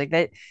movies. Like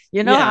they,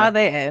 you know Yeah, how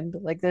they end.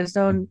 Like there's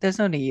no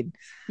need.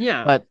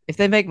 yeah, But if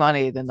they make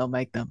money, then they'll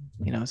make them.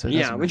 You know, so it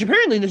yeah. doesn't Which matter.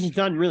 apparently this is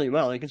done really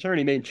well. Like it's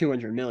already made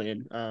 200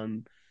 million.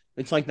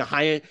 It's like the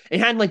highest. It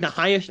had like the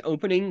highest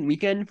opening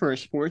weekend for a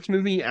sports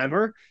movie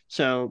ever.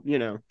 So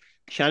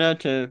shout out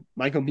to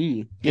Michael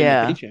B. getting the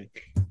Yeah. paycheck.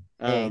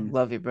 Hey, Um,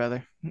 love you,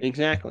 brother.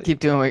 exactly. Keep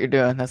doing what you're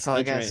doing. That's all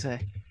I That's gotta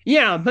right. say.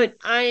 Yeah, but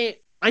I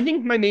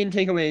think my main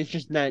takeaway is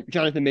just that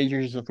Jonathan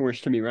Majors is a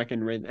force to be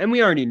reckoned with, and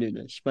we already knew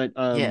this, but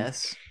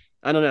Yes.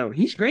 I don't know.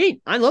 He's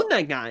great. I love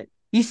that guy.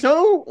 He's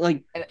so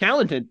like And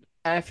talented.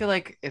 I feel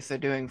like if they're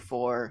doing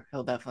four,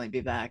 he'll definitely be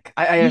back.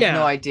 I have no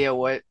Yeah, idea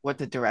what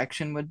the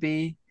direction would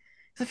be.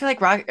 'Cause I feel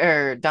like Rock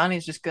or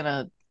Donnie's just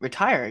gonna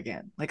retire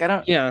again. Like I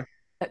don't. yeah.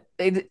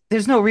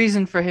 There's no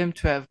reason for him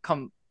to have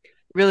come.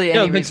 Really,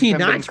 No, any but reason see, for him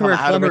to that's come where out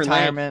of Plummer lands.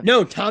 retirement?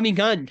 No, Tommy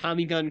Gunn.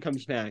 Tommy Gunn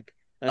comes back.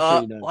 That's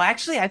what he does. Well,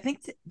 actually, I think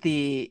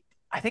I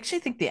actually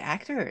think the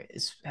actor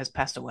has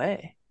passed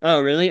away.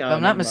 Oh, really? If Oh, I'm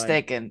not never mind.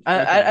 mistaken.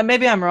 Okay.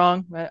 Maybe I'm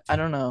wrong. I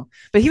don't know.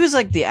 But he was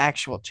like the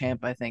actual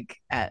champ, I think,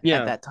 at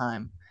Yeah, that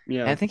time. And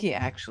yeah. I think he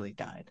actually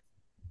died.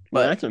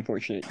 Well, But that's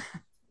unfortunate.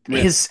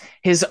 Rip.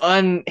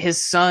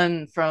 his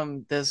son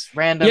from this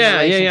random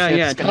relationship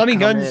Yeah. is gonna Tommy come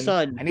Gunn's in.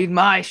 son. I need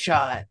my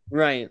shot.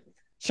 Right.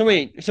 So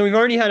wait, so we've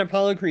already had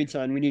Apollo Creed's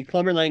son. We need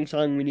Clubber Lang's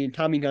son. We need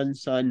Tommy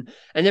Gunn's son,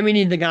 and then we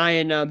need the guy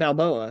in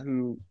Balboa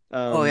who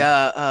Oh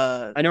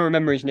yeah, I don't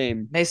remember his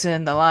name.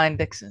 Mason the Lion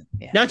Dixon.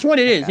 Yeah, That's what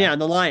it that is. guy. Yeah,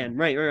 the lion.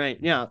 Right.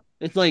 Yeah,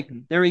 it's like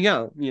there we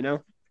go.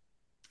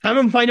 Have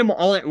them fight them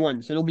all at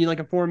once. It'll be like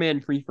a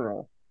four-man free for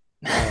all.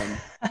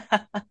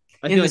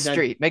 I In feel the like that.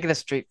 street, make it a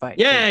street fight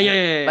too,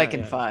 Yeah, like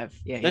in five.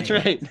 That's Yeah.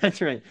 right.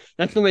 That's right.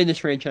 That's the way this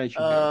franchise should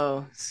go.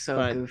 Oh, so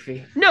But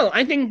goofy. no,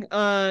 I think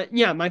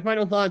yeah, my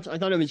final thoughts, I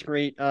thought it was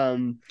great.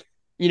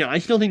 I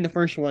still think the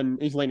first one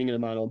is lightning in the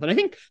bottle, but I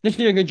think this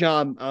did a good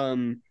job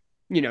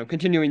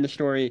continuing the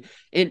story.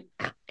 It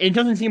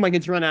doesn't seem like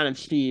it's run out of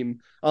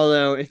steam,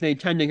 although if they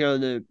tend to go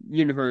the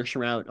universe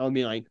route, I'll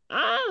be like,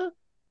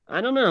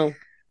 I don't know.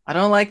 I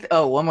don't like.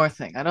 Oh, one more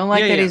thing. I don't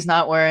like Yeah, that yeah. he's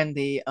not wearing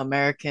the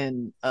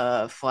American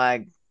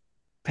flag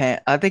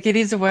pant. I think he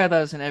needs to wear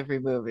those in every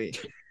movie.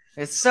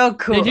 It's so They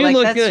cool. do Like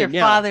look that's your good,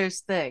 yeah. father's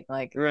thing.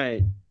 Like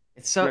Right.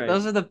 it's so. Right.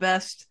 Those are the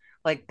best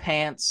like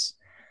pants.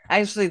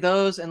 Actually,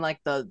 those and like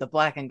the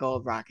black and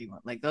gold Rocky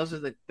one. Like those are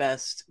the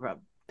best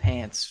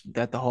pants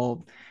that the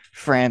whole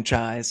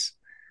franchise.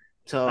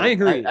 I So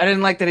agree. I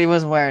didn't like that he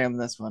wasn't wearing them in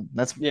this one.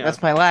 Yeah.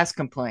 That's my last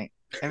complaint.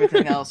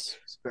 Everything else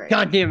is great.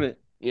 God damn it.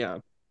 Yeah.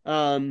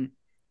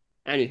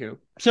 Anywho.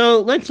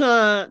 So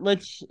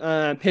let's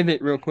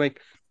pivot real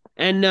quick.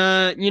 And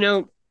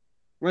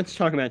let's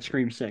talk about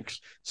Scream 6.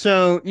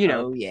 So,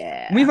 Oh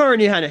yeah. we've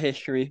already had a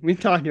history. We've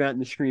talked about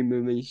the Scream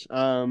movies.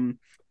 And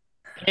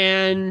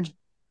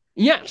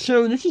yeah,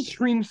 so this is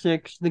Scream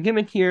 6. The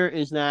gimmick here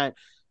is that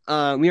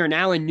we are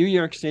now in New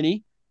York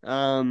City.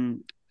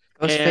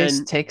 Ghostface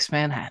And takes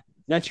Manhattan.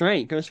 that's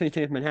right, Ghostface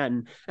takes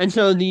Manhattan. And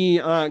so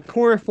the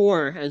Core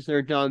Four, as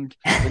they're dubbed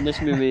in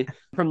this movie,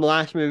 from the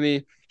last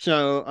movie.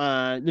 So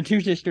the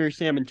two sisters,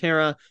 Sam and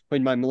Tara,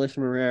 played by Melissa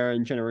Marrera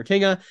and Jenna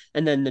Ortega,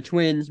 and then the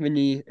twins,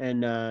 Mindy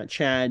and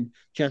Chad,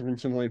 Jasmine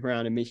Savoy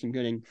Brown, and Mason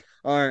Gooding,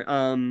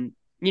 are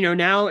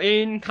now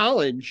in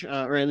college,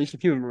 or at least a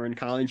few of them are in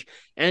college,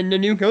 and the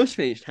new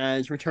Ghostface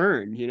has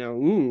returned.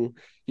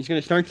 He's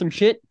gonna start some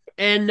shit,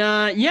 and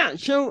yeah.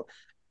 So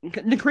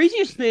the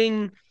craziest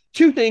thing.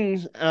 Two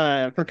things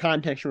for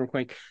context, real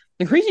quick.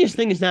 The craziest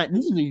thing is that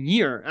this is a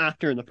year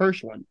after the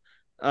first one,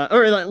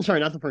 sorry,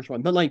 not the first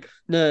one, but like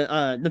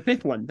the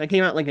fifth one that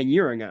came out like a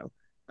year ago.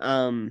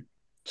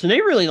 So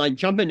they really like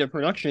jump into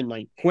production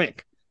like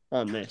quick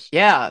on this.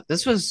 Yeah,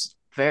 this was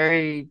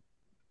very.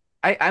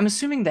 I'm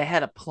assuming they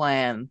had a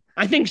plan.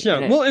 I think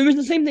so. Well, it was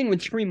the same thing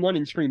with Scream 1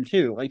 and Scream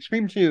 2. Like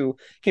Scream 2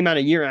 came out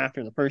a year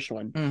after the first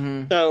one.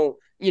 Mm-hmm. So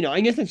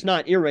I guess it's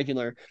not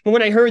irregular. But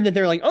when I heard that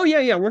they're like, oh,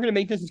 yeah, we're going to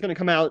make this, it's going to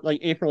come out like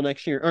April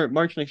next year or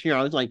March next year,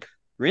 I was like,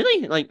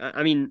 really? Like,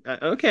 I mean,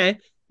 okay,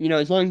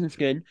 as long as it's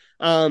good.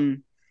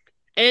 And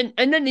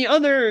then the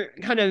other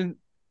kind of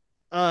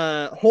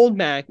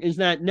holdback is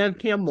that Nev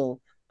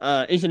Campbell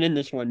isn't in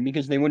this one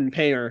because they wouldn't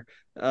pay her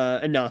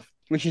enough,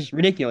 which is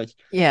ridiculous.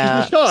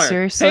 Yeah, she's the star.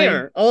 seriously. Pay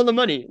her all the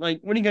money. Like,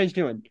 what are you guys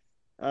doing?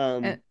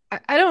 I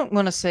don't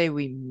want to say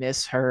we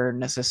miss her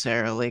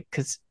necessarily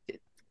because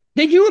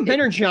they do a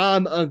better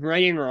job of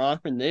writing her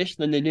off in this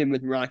than they did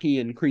with Rocky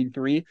and Creed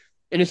 3,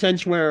 in a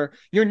sense where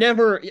you're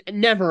never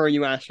are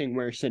you asking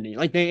where's Sydney.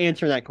 Like, they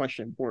answer that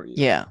question for you.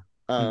 Yeah.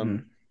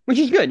 Which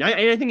is good.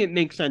 I think it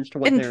makes sense to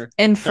what they're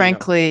and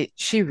frankly,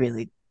 she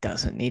really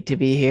doesn't need to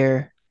be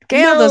here.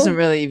 Gail doesn't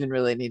really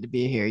need to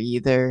be here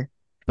either.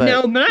 But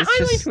no, but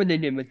I liked what they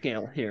did with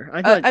Gail here.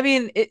 I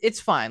mean, it's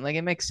fine. Like,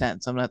 it makes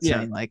sense. I'm not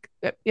saying like,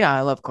 yeah,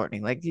 I love Courtney.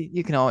 Like,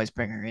 you can always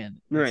bring her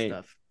in and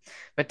stuff.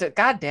 But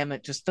God damn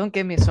it, just don't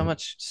give me so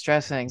much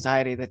stress and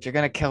anxiety that you're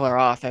gonna kill her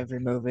off every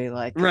movie,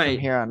 like from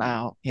here on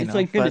out. It's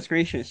like, goodness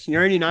gracious, you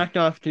already knocked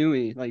off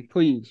Dewey. Like,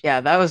 please.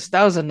 Yeah, that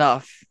was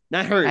enough.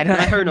 That hurt.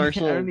 That hurt our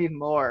soul. I don't need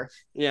more.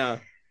 Yeah.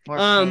 More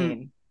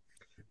pain.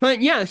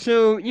 But yeah,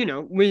 so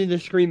with the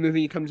Scream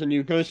movie comes a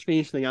new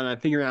Ghostface. They gotta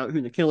figure out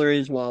who the killer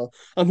is while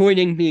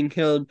avoiding being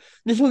killed.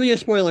 This will be a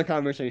spoiler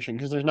conversation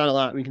because there's not a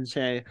lot we can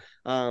say.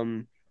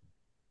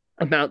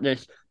 about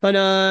this. But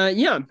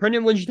yeah,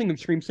 Brendan, what did you think of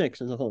Scream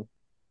 6 as a whole?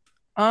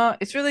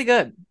 It's really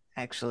good,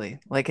 actually.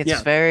 Like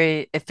Yeah,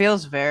 it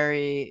feels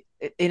very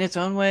in its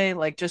own way,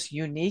 like just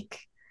unique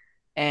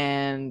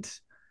and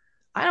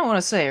I don't want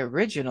to say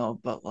original,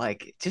 but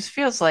like it just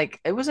feels like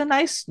it was a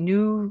nice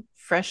new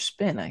fresh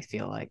spin, I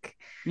feel like.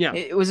 yeah,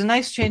 It was a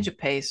nice change of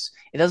pace.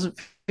 It doesn't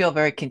feel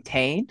very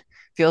contained,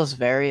 feels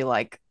very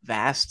like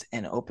vast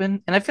and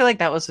open. And I feel like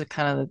that was the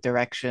kind of the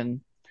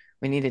direction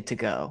we needed to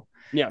go.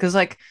 yeah. Because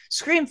like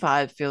Scream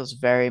 5 feels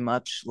very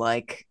much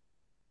like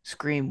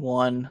Scream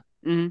 1,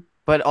 Hmm.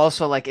 but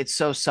also like it's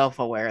so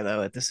self-aware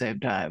though at the same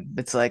time.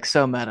 It's like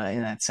so meta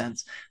in that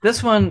sense.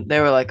 This one, they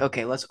were like,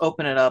 okay, let's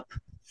open it up,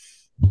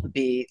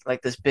 be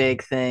like this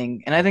big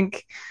thing. And I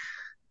think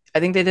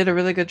they did a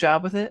really good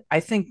job with it. I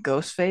think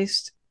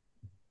Ghostface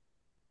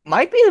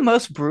might be the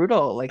most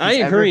brutal like I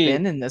he's ever agree.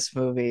 been in this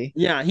movie.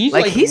 Yeah, he's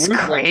Like like he's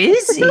ruthless.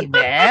 crazy,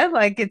 man.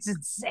 Like it's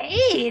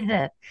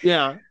insane.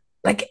 Yeah,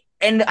 Like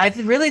and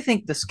really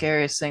think the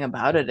scariest thing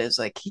about it is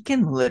like he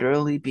can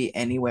literally be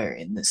anywhere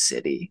in the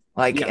city.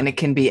 Like yeah. and it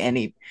can be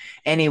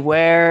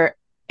anywhere,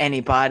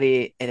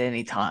 anybody at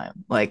any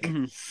time. Like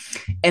Hmm.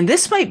 and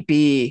this might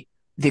be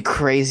the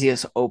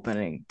craziest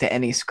opening to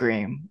any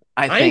Scream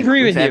I I think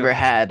agree we've with you. ever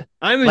had.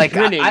 I was Like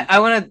grinning. I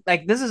want to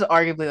like this is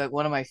arguably like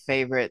one of my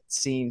favorite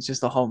scenes,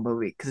 just the whole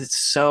movie because it's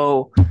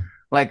so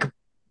like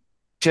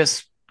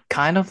just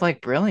kind of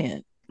like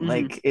brilliant. Hmm.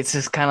 Like it's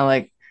just kind of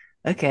like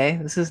okay,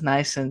 this is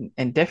nice and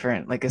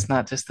different. Like it's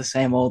not just the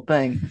same old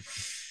thing.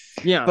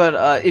 Yeah.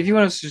 But if you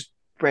want to just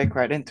break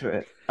right into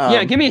it,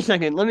 Yeah, give me a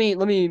second. Let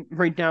me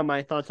break down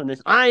my thoughts on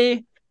this.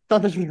 I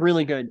thought this was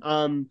really good.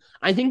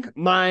 I think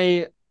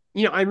I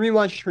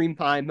rewatched Stream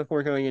 5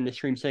 before going into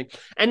Stream 6.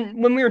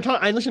 And when we were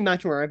talking, I listened back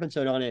to our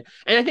episode on it.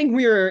 And I think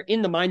we were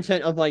in the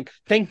mindset of like,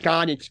 thank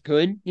God it's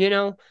good,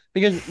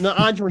 because the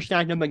odds were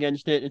stacked up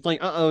against it. It's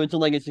like, uh-oh, it's a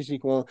legacy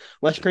sequel.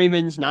 Wes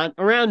Craven's not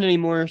around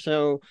anymore.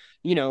 So,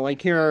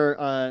 like here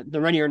are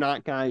the Ready or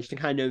Not guys to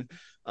kind of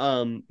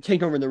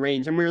take over the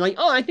reins. And we were like,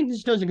 oh, I think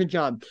this does a good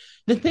job.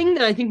 The thing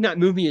that I think that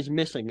movie is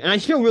missing, and I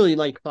still really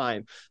like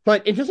 5,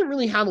 but it doesn't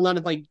really have a lot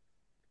of like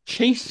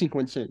chase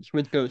sequences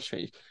with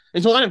Ghostface.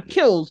 There's a lot of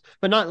kills,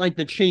 but not like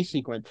the chase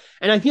sequence.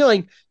 And I feel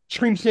like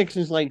Scream 6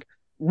 is like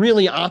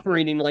really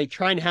operating like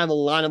trying to have a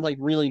lot of like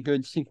really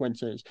good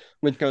sequences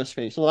with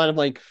Ghostface. A lot of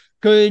like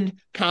good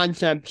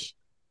concepts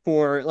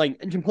for like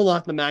to pull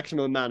off the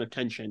maximum amount of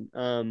tension.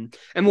 And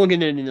we'll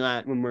get into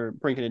that when we're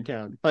breaking it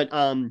down. But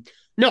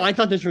no, I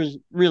thought this was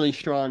really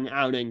strong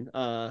outing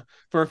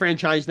for a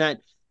franchise that,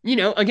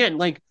 again,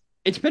 like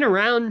it's been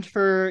around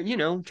for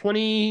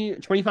 20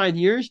 25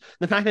 years.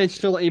 The fact that it's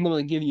still able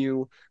to give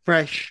you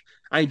fresh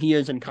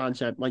ideas and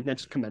concept, like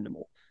that's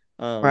commendable.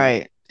 um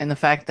right. And the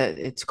fact that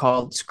it's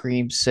called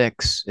Scream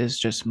 6 is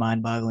just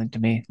mind-boggling to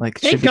me. Like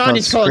it should Thank be God called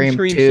it's called Scream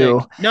Scream 6.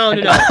 2. No,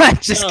 no, No, no, I'm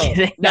just no,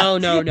 kidding. No.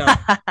 no, no,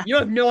 no. You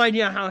have no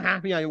idea how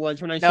happy I was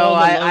when I No, saw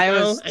the I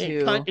logo was and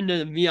it cut too.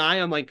 into the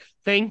VI. I'm like,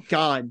 thank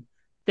God,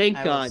 thank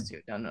I was God.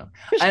 too. No, no.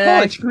 Just And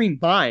call it I Scream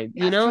 5.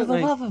 for the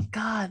Like, love of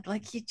God,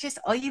 like you just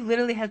all you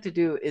literally have to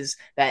do is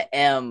that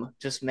M,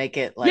 just make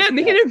it yeah, like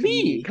make it that a V.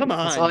 E. Come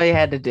That's all on, you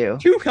had to do.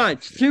 two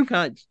cuts, two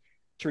cuts.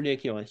 It's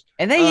ridiculous.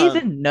 And they Um,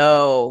 even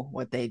know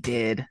what they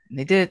did. And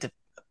they did it to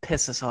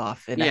piss us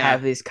off and to yeah,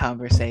 have these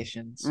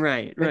conversations.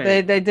 right, But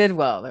right. they did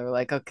well. They were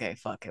like, okay,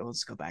 fuck it. We'll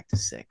just go back to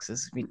 6. This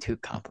is gonna be too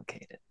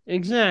complicated.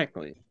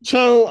 Exactly.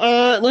 So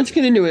let's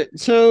get into it.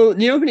 So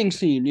the opening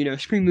scene,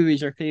 Scream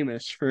movies are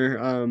famous for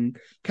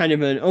kind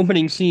of an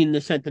opening scene to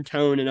set the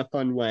tone in a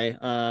fun way.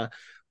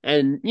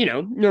 And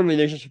normally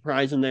there's a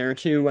surprise in there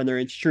too, whether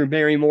it's Drew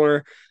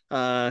Barrymore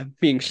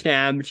being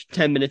stabbed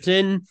 10 minutes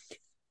in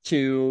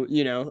to,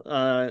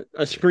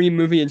 a Scream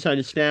movie inside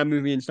a stab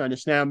movie inside a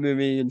stab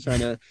movie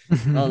inside a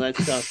all that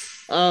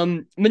stuff.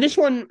 But this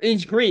one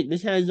is great.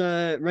 This has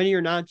Ready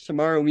or Not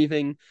Samara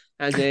Weaving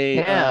as a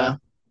Yeah.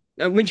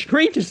 which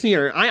great to see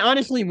her. I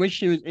honestly wish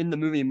she was in the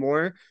movie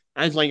more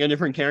as like a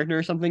different character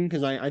or something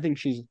because I think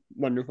she's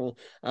wonderful.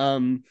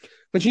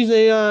 But she's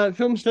a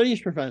film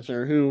studies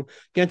professor who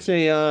gets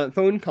a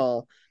phone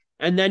call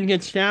and then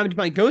gets stabbed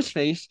by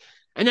Ghostface,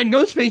 and then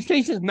Ghostface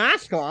takes his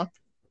mask off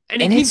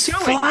and it And keeps it's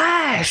going,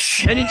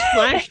 Flash. and it's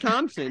Flash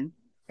Thompson,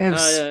 It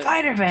was uh,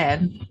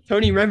 Spider-Man.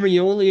 Tony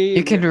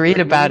You can read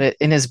about Ravioli, it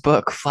in his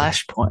book,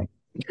 Flashpoint.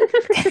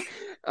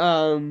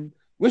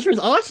 which was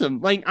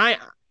awesome. Like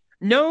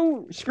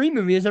no Scream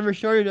movie has ever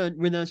started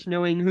with us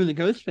knowing who the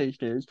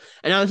Ghostface is,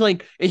 and I was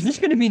like, is this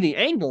going to be the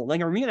angle?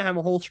 Like, are we going to have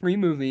a whole Scream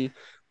movie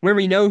where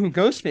we know who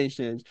Ghostface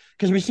is?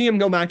 Because we see him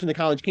go back to the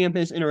college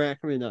campus,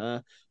 interact with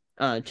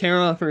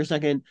Tara for a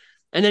second,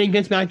 and then he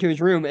gets back to his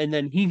room, and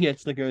then he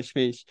gets the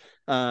Ghostface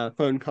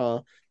phone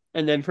call,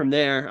 and then from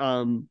there,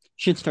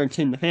 shit starts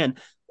hitting the fan.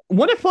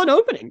 What a fun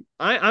opening!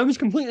 I was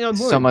completely on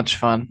So board. much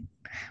fun.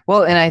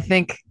 Well, and I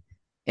think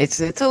I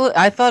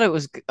thought it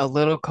was a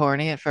little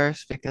corny at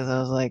first because I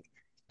was like,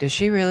 does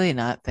she really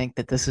not think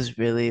that this is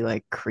really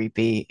like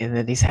creepy? And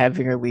then he's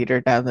having her lead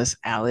her down this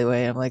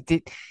alleyway. I'm like,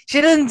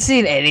 she doesn't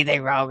see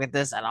anything wrong with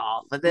this at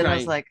all. But then I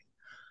was Right. like,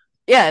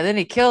 yeah, and then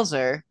he kills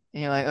her.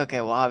 And you're like,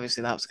 okay, well,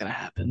 obviously that was gonna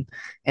happen.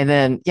 And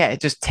then yeah,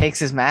 it just takes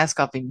his mask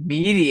off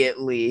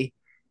immediately.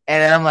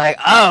 And then I'm like,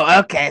 oh,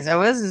 okay,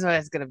 so this is what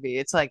it's gonna be.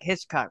 It's like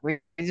Hitchcock. We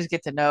just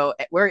get to know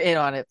we're in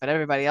on it, but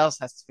everybody else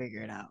has to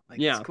figure it out. Like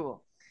it's Yeah,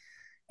 cool.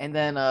 And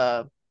then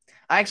I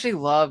actually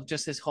love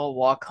just his whole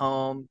walk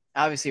home.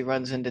 Obviously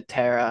runs into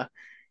Tara.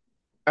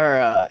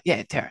 Or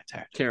yeah, Tara.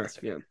 Tara. That's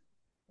her. Yeah.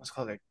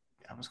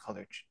 I almost called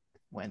her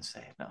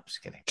Wednesday. No, I'm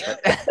just kidding.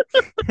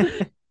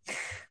 But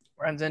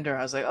runs into her.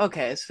 I was like,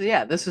 okay, so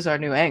yeah, this is our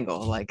new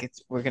angle. Like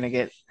we're gonna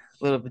get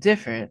a little bit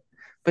different.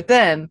 But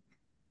then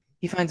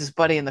he finds his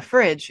buddy in the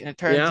fridge, and it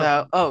turns Yeah.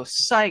 out, oh,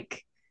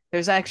 psych,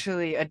 there's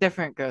actually a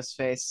different ghost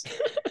face.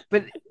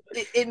 But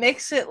it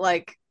makes it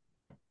like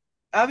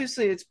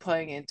obviously it's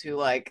playing into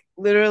like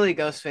literally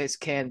Ghostface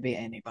can be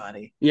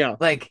anybody. Yeah.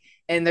 Like,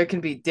 and there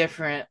can be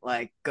different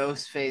like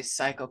Ghostface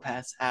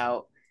psychopaths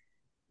out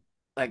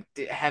like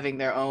having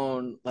their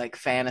own like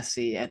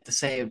fantasy at the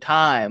same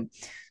time.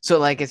 So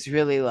like it's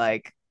really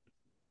like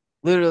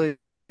literally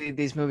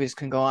these movies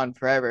can go on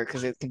forever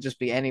because it can just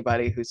be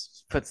anybody who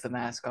puts the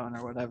mask on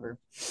or whatever.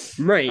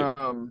 Right.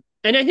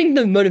 And I think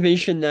the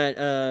motivation that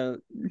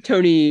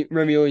Tony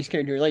Ravioli's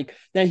character, like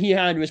that he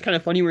had, was kind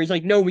of funny. Where he's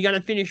like, "No, we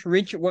gotta finish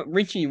what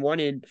Richie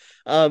wanted,"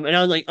 and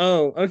I was like,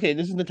 "Oh, okay,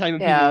 this is the type of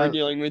people we're Yeah.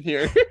 dealing with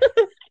here."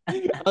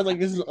 I was like,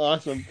 "This is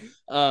awesome,"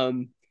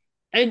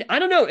 and I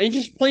don't know, it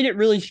just played it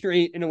really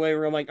straight in a way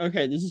where I'm like,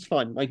 "Okay, this is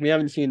fun." Like we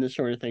haven't seen this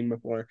sort of thing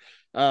before.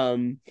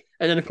 And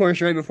then of course,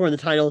 right before the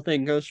title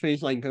thing,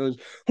 Ghostface like goes,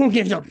 "Who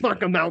gives a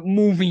fuck about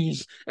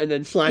movies?" And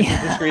then slashes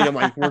the screen. I'm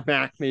like, "We're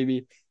back,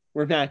 baby.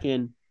 We're back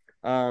in."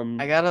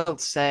 I gotta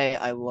say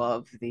I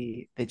love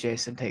the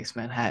Jason Takes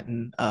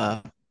Manhattan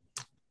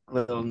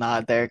little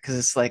nod there because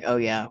it's like, oh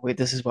yeah,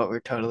 this is what we're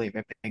totally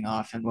ripping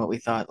off and what we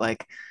thought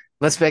like,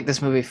 let's make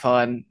this movie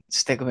fun,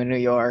 stick them in New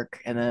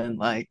York, and then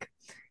like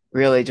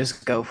really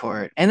just go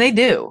for it, and they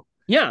do.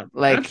 Yeah,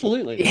 Like,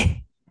 absolutely.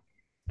 I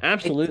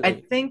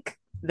Absolutely. think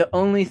the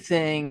only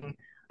thing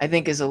I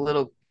think is a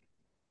little,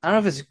 I don't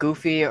know if it's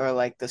goofy or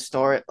like the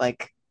story,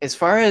 like as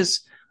far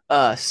as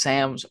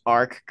Sam's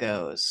arc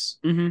goes,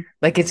 Hmm.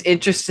 like it's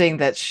interesting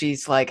that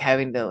she's like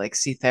having to like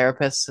see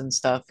therapists and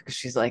stuff because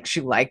she's like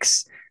she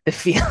likes the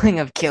feeling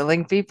of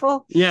killing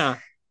people, Yeah.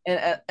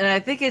 and I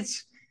think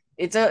it's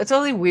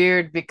only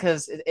weird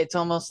because it's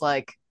almost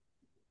like,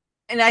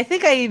 and I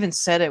think I even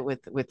said it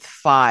with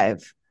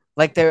five,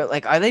 like they're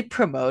like, are they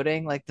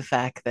promoting like the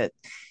fact that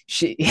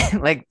she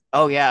like,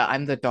 oh yeah,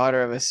 I'm the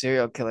daughter of a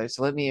serial killer,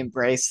 so let me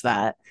embrace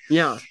that.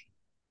 Yeah.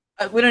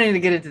 We don't need to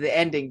get into the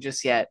ending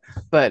just yet,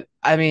 but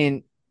I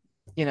mean,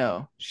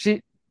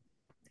 she,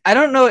 I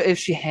don't know if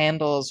she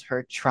handles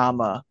her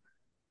trauma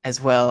as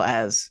well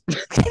as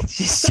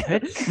she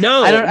should.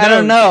 No, I don't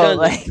no, she know. doesn't.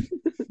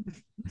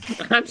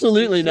 Like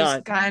Absolutely she's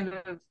not.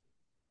 just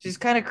she's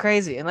kind of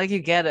crazy, and like you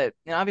get it.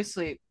 And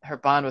obviously, her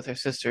bond with her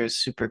sister is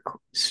super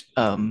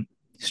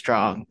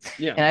strong,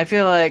 Yeah. and I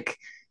feel like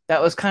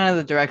that was kind of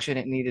the direction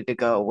it needed to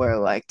go. Where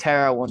like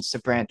Tara wants to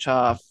branch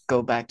off,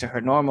 go back to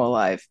her normal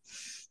life,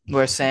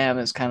 where Sam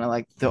is kind of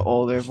like the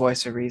older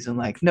voice of reason,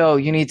 like, no,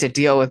 you need to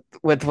deal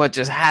with what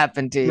just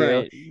happened to you,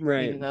 Right.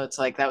 Right. even though it's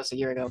like that was a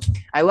year ago.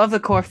 I love the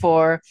core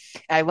four.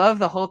 I love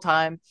the whole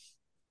time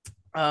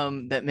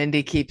that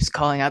Mindy keeps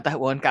calling out that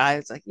one guy.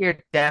 It's like, you're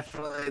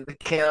definitely the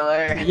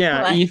killer.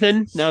 Yeah, Like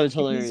Ethan, that was he's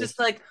hilarious. just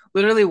like,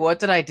 literally, what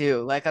did I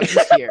do? Like I'm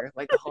just here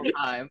like the whole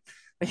time.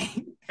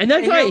 And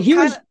that And guy, you're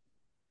kind of,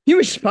 he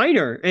was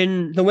Spider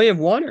in The Way of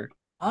Water.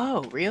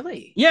 oh,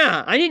 really?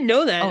 Yeah, I didn't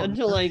know that Oh,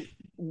 until like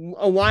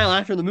a while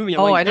after the movie. I'm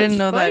oh, like, I that's didn't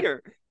know that.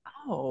 Spider.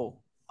 Oh,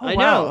 oh, I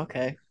wow. know.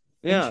 Okay.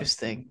 Yeah.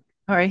 Interesting.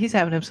 All right, he's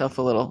having himself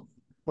a little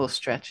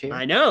stretch here.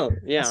 I know.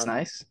 That's Yeah.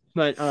 nice.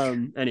 But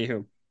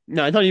anywho,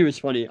 no, I thought he was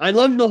funny. I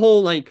love the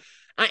whole like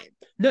I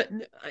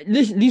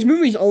these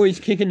movies always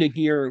kick into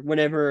gear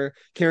whenever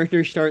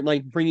characters start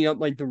like bringing up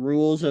like the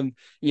rules of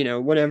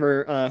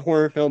whatever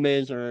horror film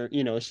is, or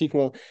a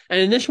sequel. And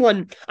in this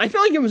one, I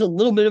felt like it was a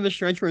little bit of a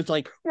stretch where it's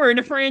like we're in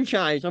a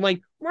franchise. I'm like,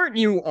 weren't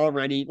you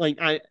already? But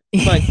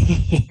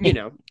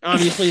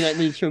obviously that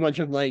leads to a bunch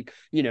of like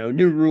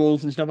new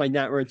rules and stuff like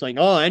that where it's like,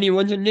 oh,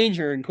 anyone's in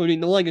danger, including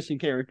the legacy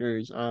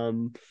characters.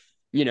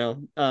 We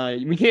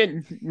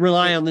can't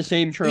rely on the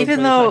same tropes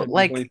Even like I though had my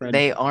like boyfriend.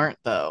 they aren't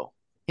though.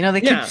 They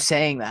keep Yeah,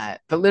 saying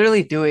that, but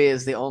literally Dewey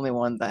is the only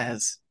one that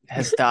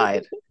has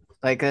died.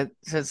 Like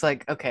so it's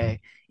like,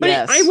 okay, but I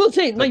yes, will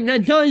say, but like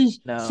that does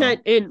no.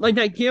 set in like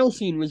that Gale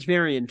scene was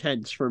very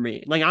intense for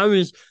me. Like I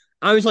was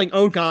like,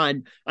 oh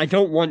god, I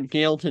don't want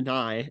Gale to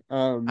die.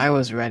 I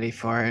was ready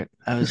for it.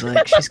 I was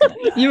like, she's gonna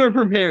You die. were I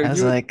prepared. was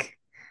You like,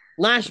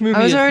 last I movie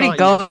was has already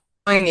taught you.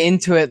 going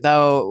into it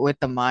though with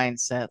the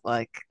mindset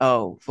like,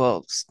 oh,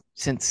 well,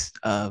 since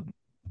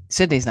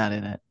Sydney's not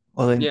in it,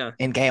 well then, Yeah,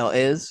 and Gail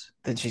is,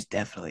 then she's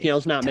definitely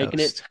Gale's not making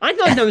it. toast. I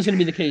thought that was going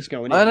to be the case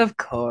going But in, of but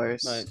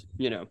course, it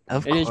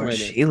is what it is.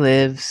 she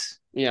lives.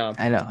 Yeah,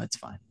 I know it's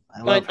fine.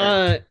 I love but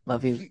her.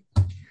 Love you.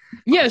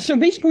 yeah, so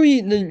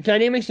basically the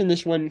dynamics in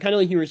this one, kind of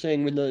like you were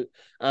saying with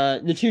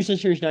the two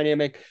sisters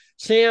dynamic,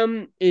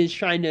 Sam is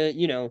trying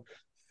to,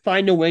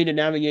 find a way to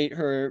navigate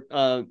her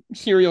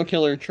serial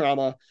killer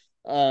trauma.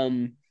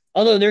 Um,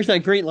 although there's that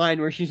great line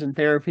where she's in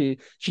therapy.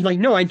 She's like,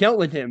 "No, I dealt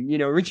with him. You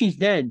know, Richie's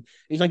dead."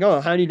 He's like,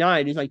 "Oh, how did he die?"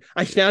 And he's like,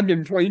 "I stabbed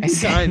him I 22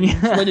 see. times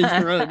and slit his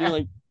throat." And you're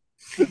like,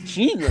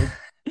 Jesus.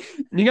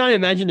 You gotta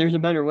imagine there's a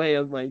better way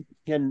of like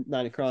getting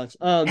that across.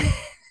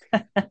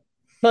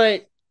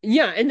 But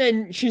yeah, and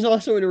then she's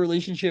also in a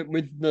relationship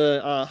with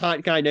the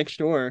hot guy next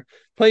door,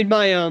 played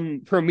by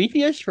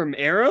Prometheus from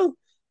Arrow.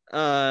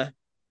 Uh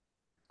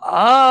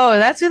Oh,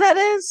 that's who that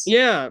is?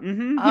 yeah,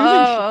 he was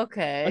in Oh, a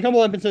okay.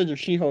 couple episodes of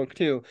She-Hulk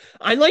too.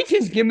 I liked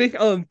his gimmick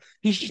of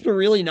he's just a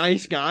really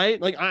nice guy.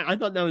 Like I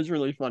thought that was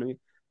really funny.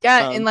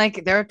 Yeah, and Um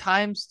like there are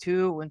times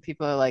too when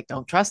people are like,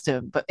 "Don't trust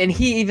him," but and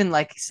he even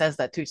like says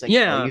that too. He's like,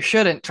 "Well, yeah, you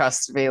shouldn't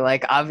trust me.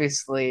 Like,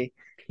 obviously,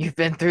 you've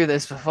been through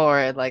this before,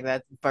 and like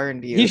that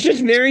burned you." he's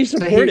just very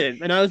So he,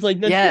 supportive, and I was like,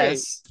 that's great.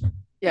 yes,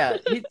 yeah,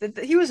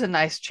 he was a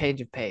nice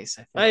change of pace.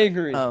 I I feel like,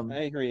 agree. I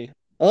agree.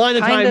 A lot of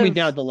the kind time we of.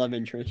 doubt the love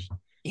interest.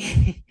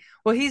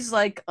 Well, he's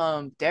like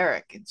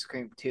Derek in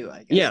Scream 2,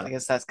 I guess. Yeah, I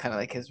guess that's kind of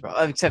like his role,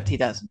 except he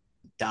doesn't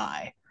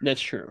die.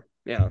 that's true.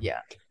 Yeah.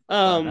 Yeah, but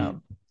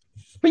Um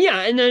But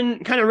yeah, and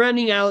then kind of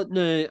rounding out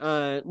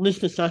the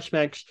list of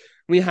suspects,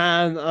 we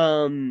have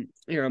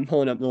here I'm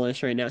pulling up the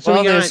list right now. So we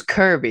well, got there's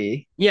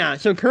Kirby. yeah,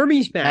 so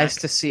Kirby's Nice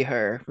back. to see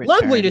her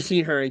Lovely to return.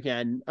 see her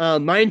again.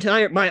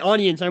 My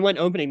audience, I went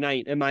opening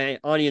night and my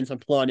audience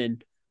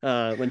applauded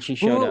when she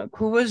showed up.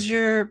 Who was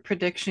your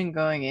prediction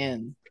going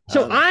in?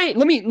 So I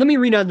let me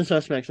read out the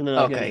suspects and then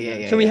I'll get Okay, into yeah,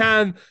 it. yeah, So we yeah.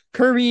 have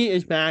Kirby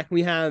is back.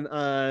 We have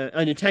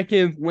a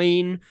detective,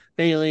 Wayne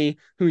Bailey,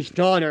 whose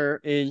daughter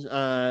is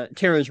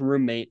Tara's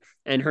roommate,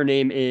 and her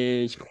name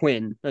is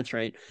Quinn. That's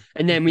right.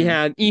 And then we Hmm.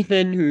 have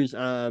Ethan, who's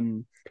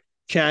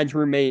Chad's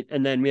roommate,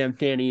 and then we have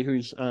Danny,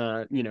 who's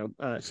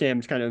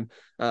Sam's kind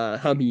of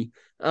hubby.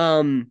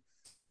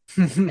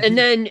 And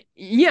then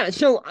yeah,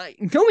 so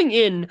going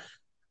in,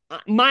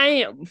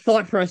 my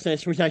thought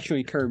process was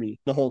actually Kirby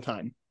the whole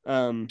time.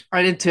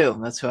 I did too.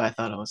 That's who I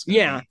thought it was going to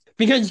Yeah, be,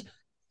 because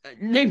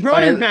they or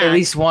brought her at back,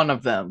 least one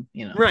of them.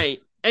 You know. right?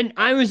 And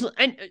I was,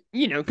 and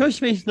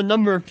Ghostface, the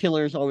number of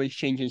killers always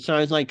changes. So I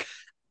was like,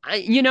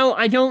 I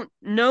don't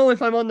know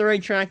if I'm on the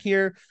right track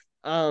here.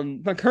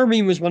 But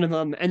Kirby was one of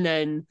them, and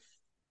then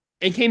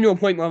it came to a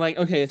point where I'm like,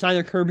 okay, it's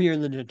either Kirby or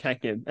the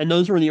detective, and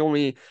those were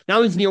that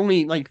was the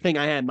only like thing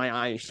I had my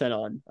eyes set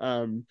on.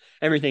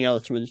 Everything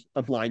else was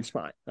a blind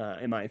spot,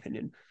 in my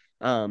opinion.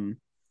 Um,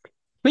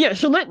 but yeah,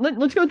 so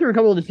let's go through a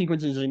couple of the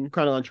sequences in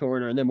chronological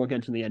order, and then we'll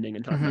get to the ending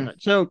and talk about Hmm.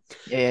 that. So,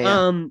 Yeah, yeah,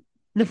 yeah. um,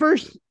 the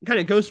first kind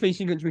of Ghostface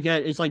sequence we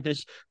get is like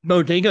this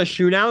bodega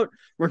shootout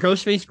where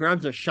Ghostface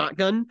grabs a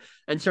shotgun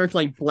and starts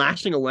like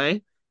blasting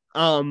away.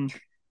 Um,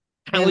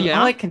 hell And all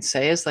yeah, I can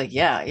say is like,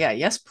 yeah, yeah,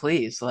 yes,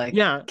 please. Like,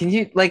 yeah, can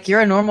you like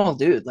you're a normal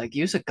dude. Like,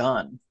 use a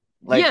gun.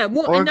 Like, yeah.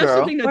 Well, or and that's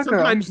the thing that or girl.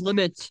 sometimes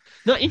limits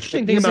the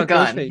interesting thing Use a about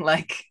gun. Ghostface.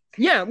 Like,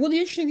 Yeah, well, the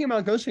interesting thing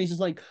about Ghostface is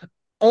like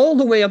all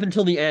the way up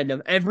until the end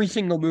of every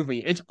single movie,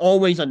 it's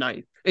always a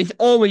knife. It's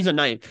always a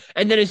knife.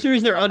 And then as soon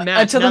as they're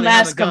unmasked, until the now they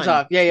have a mask comes gun.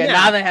 off. Yeah, yeah. Yeah,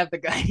 Now they have the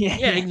gun. Yeah,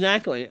 yeah, yeah.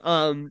 exactly.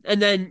 And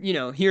then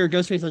here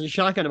Ghostface has a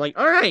shotgun. I'm like,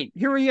 all right,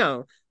 here we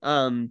go.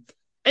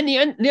 And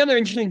the other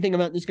interesting thing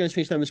about this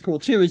Ghostface that was cool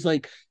too is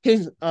like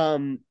his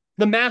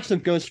the masks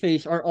of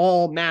Ghostface are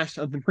all masks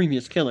of the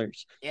previous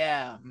killers.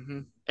 Yeah. Hmm.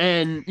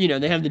 And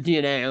they have the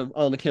DNA of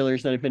all the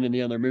killers that have been in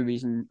the other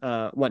movies and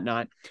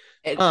whatnot.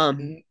 It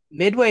Um,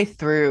 midway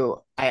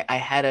through, I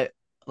had a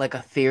like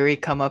a theory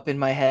come up in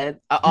my head.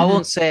 I mhm,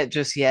 won't say it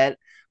just yet,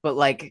 but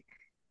like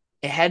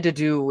it had to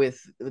do with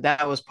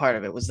that was part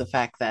of it was the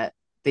fact that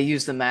they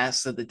used the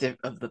masks of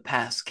the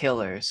past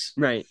killers.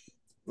 right.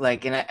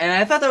 Like and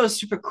I thought that was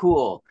super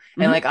cool.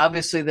 And Mhm. like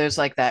obviously there's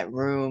like that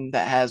room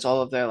that has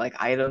all of their like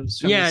items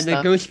from the Yeah, the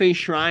stuff. Ghostface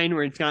shrine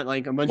where it's got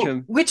like a bunch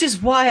of Which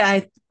is why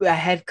I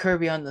had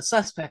Kirby on the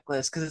suspect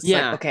list because it's like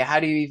yeah, okay, how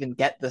do you even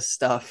get this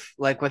stuff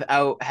like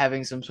without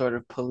having some sort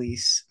of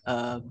police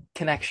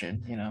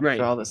connection, for right.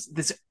 all this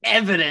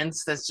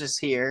evidence that's just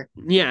here.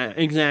 Yeah,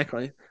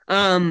 exactly.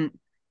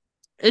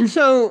 And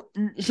so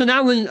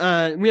that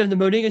was we have the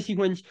bodega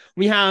sequence.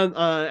 We have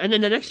and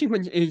then the next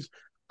sequence is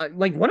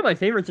like one of my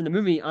favorites in the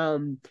movie.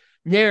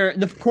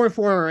 The core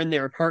four are in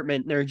their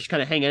apartment. They're just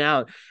kind of hanging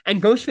out,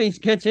 and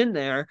Ghostface gets in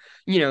there,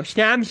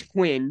 stabs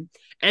Quinn,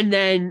 and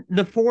then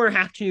the four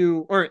have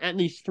to, or at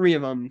least three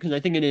of them, because I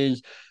think it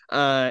is,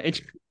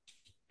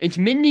 it's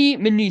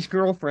Mindy's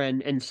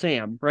girlfriend, and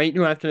Sam, right?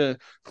 Who have to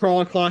crawl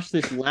across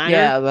this ladder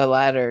Yeah, the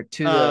ladder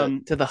to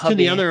the to the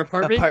hubby other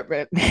apartment.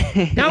 apartment.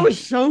 That was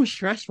so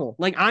stressful.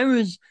 Like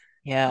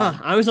Yeah.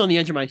 I was on the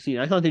edge of my seat.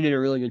 I thought they did a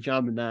really good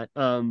job of that.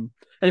 And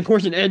of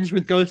course it ends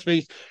with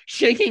Ghostface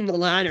shaking the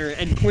ladder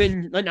and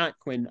Quinn, not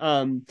Quinn,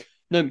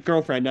 the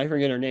girlfriend, I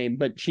forget her name,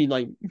 but she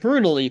like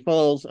brutally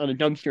falls on a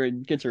dumpster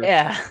and gets her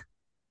Yeah.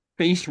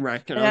 face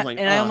wrecked. And I was like,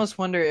 And I almost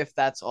wonder if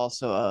that's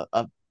also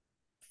a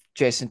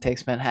Jason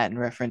Takes Manhattan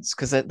reference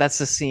because that's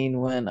the scene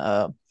when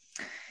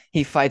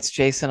he fights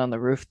Jason on the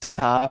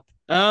rooftop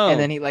and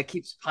then oh, he like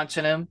keeps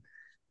punching him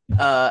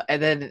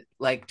And then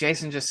like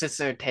Jason just sits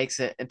there and takes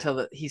it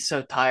until he's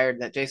so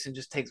tired that Jason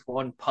just takes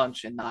one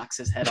punch and knocks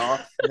his head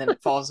off, and then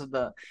it falls in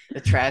the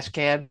trash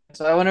can.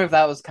 So I wonder if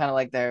that was kind of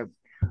like their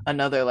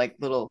another like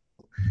little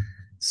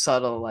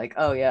subtle like,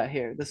 oh yeah,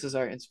 here, this is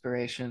our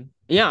inspiration.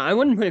 Yeah, I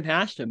wouldn't put it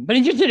past him, but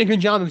he just did a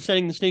good job of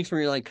setting the stakes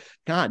where you're like,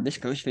 God, this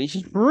Ghostface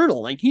is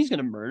brutal. Like he's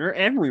gonna murder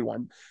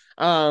everyone.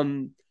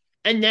 Um,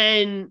 and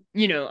then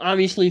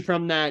obviously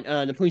from that,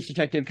 the police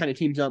detective kind of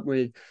teams up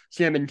with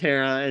Sam and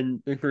Tara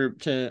and the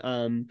group to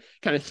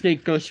kind of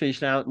stake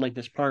Ghostface out in like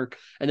this park,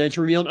 and then it's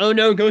revealed, oh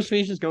no,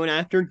 Ghostface is going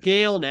after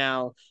Gale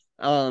now.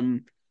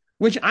 Um,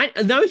 which that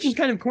was just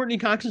kind of Courtney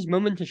Cox's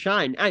moment to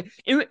shine.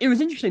 It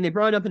was interesting. They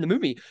brought it up in the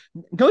movie.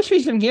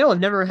 Ghostface and Gale have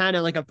never had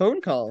like a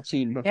phone call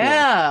scene before.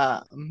 Yeah.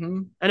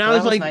 And So I was that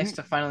was like, nice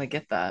to finally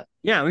get that.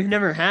 yeah, we've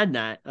never had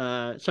that.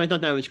 So I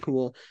thought that was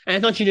cool. And I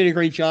thought she did a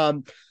great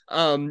job.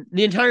 The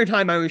entire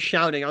time I was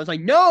shouting, I was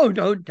like, no,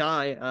 don't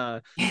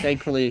die.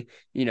 Thankfully,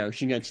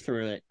 she gets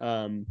through it.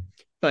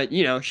 But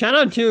shout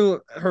out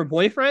to her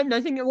boyfriend, I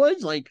think it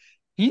was. Like,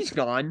 he's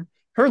gone.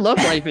 Her love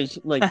life is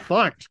like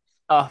fucked.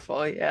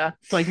 Awful, yeah.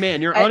 It's like,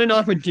 man, you're I on and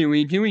off with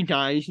Dewey. Dewey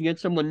dies, you get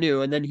someone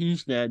new, and then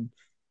he's dead.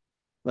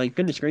 Like,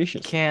 goodness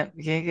gracious. you can't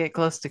get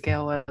close to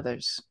Gale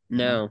Weathers.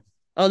 No.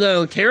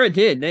 Although Tara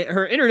did.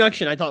 Her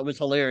introduction I thought was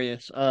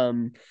hilarious.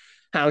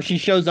 How she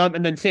shows up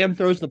and then Sam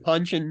throws the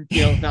punch and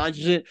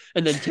dodges it,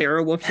 and then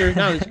Tara whoops her.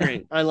 That was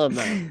great. I love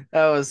that.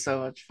 That was so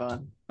much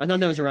fun. I thought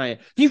that was a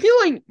riot. Do you feel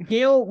like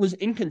Gale was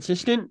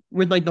inconsistent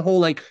with like the whole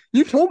like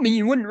you told me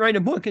you wouldn't write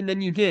a book and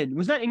then you did?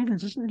 Was that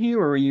inconsistent to you,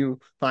 or were you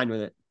fine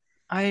with it?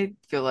 I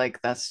feel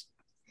like that's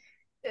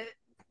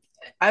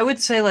I would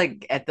say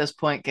like at this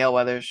point Gale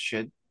Weathers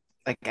should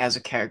like as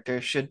a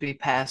character should be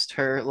past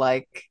her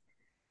like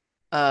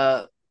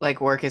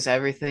work is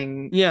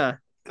everything Yeah.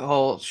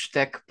 whole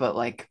shtick, but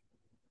like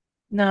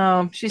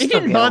no, she's It still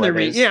didn't Gale bother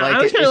me. Weathers. Yeah, Like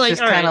I was kind of it's like,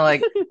 just all kind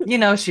right.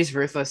 of like she's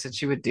ruthless and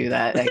she would do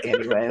that like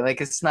anyway.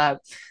 Like it's not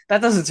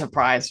that doesn't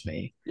surprise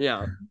me.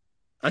 Yeah.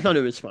 I thought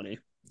it was funny.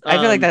 I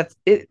feel like Um, that's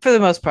it for the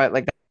most part.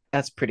 Like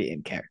that's pretty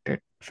in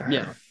character for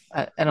yeah.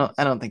 her.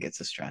 I don't think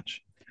it's a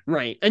stretch.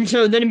 Right. And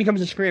so then it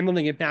becomes a scramble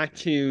to get back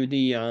to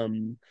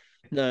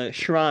the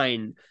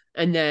shrine.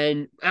 And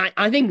then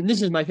I think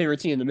this is my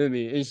favorite scene in the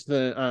movie is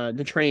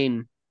the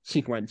train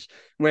sequence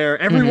where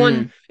everyone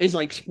Hmm. is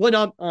like split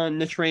up on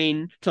the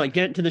train to like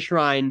get to the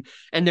shrine,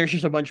 and there's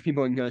just a bunch of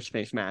people in ghost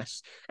face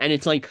masks. And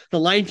it's like the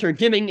lights are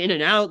dimming in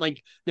and out,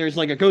 like there's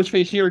like a ghost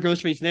face here, a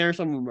ghost face there,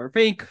 some of them are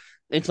fake.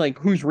 It's like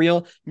who's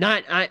real?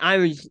 Not I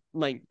was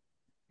like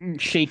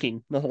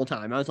shaking the whole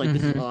time. I was like,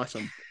 this is Hmm.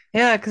 awesome.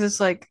 Yeah, because it's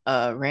like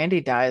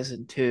Randy dies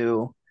in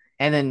two,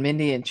 and then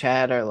Mindy and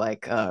Chad are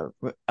like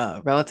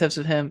relatives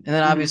of him, and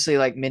then Mhm. obviously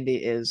like Mindy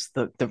is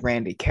the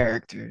Randy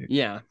character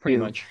Yeah, pretty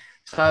too. much.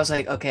 So I was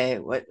like, okay,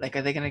 what like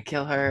are they gonna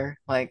kill her?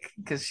 Like,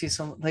 because she's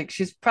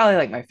probably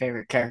like my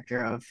favorite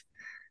character of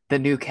the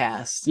new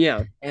cast,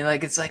 Yeah. and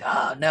like it's like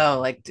oh no,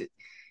 like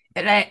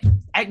and I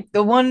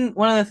the one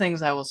of the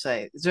things I will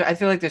say is I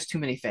feel like there's too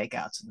many fake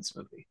outs in this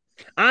movie.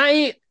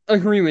 I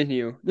agree with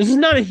you. This is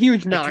not a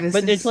huge Like knock, this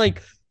but it's is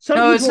like some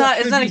no, it's people not.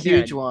 It's should not a be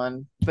huge dead.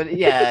 one, but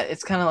yeah,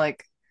 it's kind of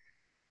like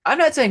I'm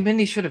not saying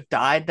Mindy should have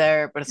died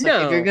there, but it's like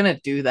if you're No. gonna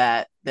do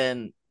that,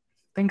 then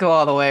go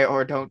all the way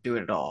or don't do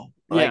it at all.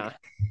 Like, Yeah.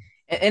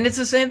 and it's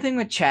the same thing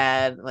with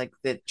Chad. Like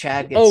that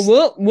Chad Oh,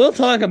 gets we'll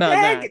talk about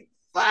yeah, that.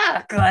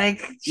 fuck,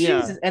 like Yeah.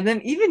 Jesus. And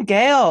then even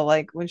Gail,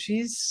 like when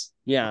she's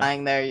Yeah.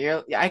 lying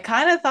there, I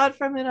kind of thought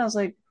for a minute, I was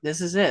like, this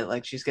is it.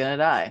 Like she's gonna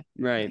die.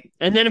 Right.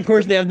 And then of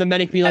course they have the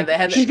medic be And like, they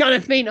had she's got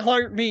a faint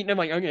heartbeat, and I'm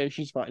like, okay,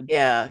 she's fine.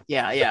 yeah.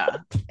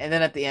 And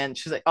then at the end,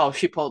 she's like, "Oh,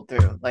 she pulled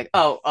through." Like,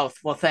 "Oh,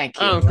 well, thank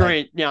you." Oh, Like,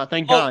 great. Yeah,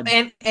 thank oh, God.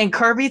 and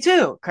Kirby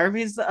too.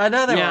 Kirby's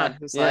another Yeah. one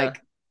who's Yeah.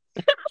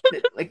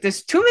 like,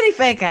 there's too many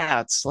fake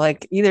outs.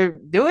 Like, either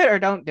do it or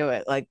don't do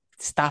it. Like,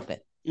 stop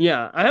it.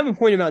 Yeah, I have a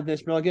point about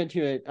this, but I'll get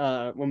to it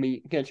when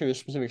we get to a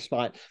specific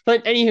spot.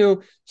 But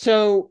anywho,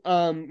 so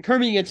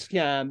Kirby gets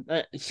stabbed,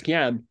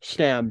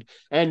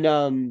 and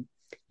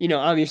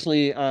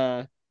obviously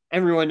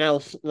everyone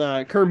else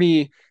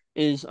Kirby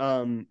is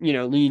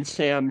leads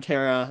Sam,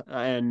 Tara,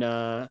 and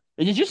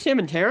is it just Sam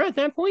and Tara at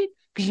that point?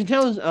 Because he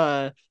tells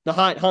the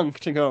hot hunk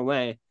to go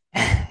away.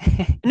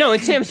 No,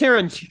 it's Sam, Tara,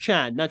 and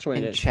Chad. That's what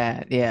it In is.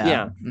 chat,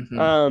 yeah.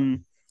 Yeah.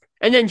 Um,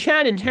 and then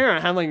Chad and Tara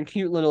have like a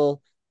cute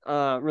little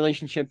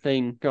relationship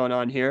thing going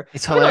on here.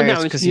 It's I thought that hilarious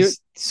was because cute.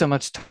 he's so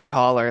much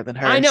taller than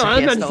I her, know. so I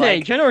he was has about to to say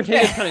like. Jenna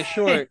Ortega's kind of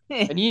short,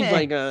 and he's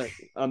like a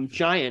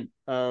giant.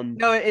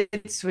 No,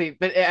 it's sweet,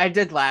 but I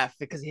did laugh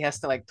because he has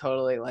to like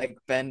totally like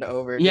bend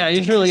over Yeah, to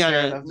he's really kiss her,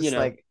 and gotta, I'm just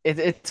like,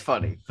 it's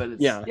funny, but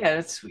yeah.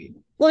 it's sweet.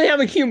 Well, they have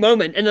a cute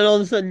moment, and then all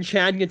of a sudden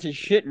Chad gets his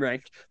shit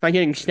wrecked by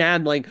getting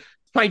stabbed like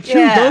by two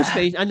Yeah,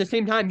 Ghostface at the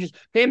same time, just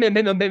bam, bam,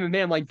 bam, bam, bam, bam,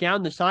 bam, like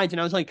down the sides. And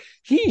I was like,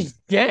 he's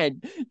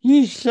dead.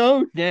 He's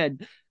so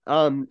dead.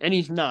 And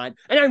he's not.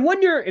 And I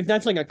wonder if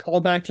that's like a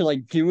callback to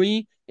like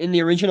Dewey in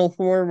the original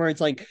form, where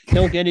it's like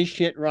he'll get his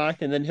shit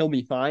rocked and then he'll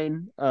be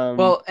fine.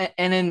 well,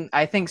 and then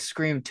I think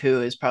Scream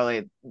 2 is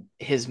probably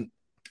his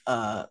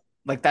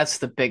like that's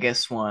the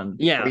biggest one where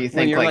Yeah, you where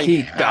think you're like like,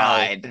 he how?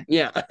 died,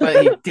 Yeah.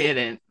 but he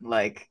didn't.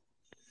 Like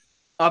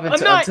up I'm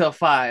until not until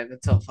five,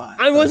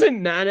 I but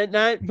wasn't mad at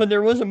that, but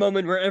there was a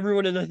moment where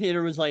everyone in the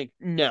theater was like,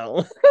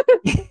 no.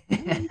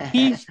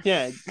 He's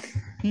dead.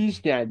 He's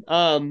dead.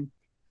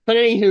 But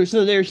anywho,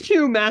 so there's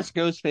two masked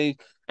Ghostface,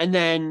 and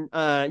then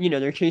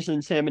they're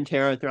chasing Sam and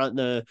Tara throughout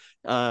the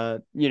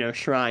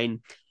shrine.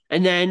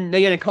 And then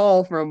they get a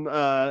call from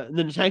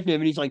the detective,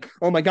 and he's like,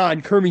 "Oh my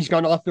God, Kirby's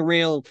gone off the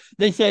rails.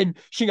 They said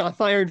she got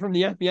fired from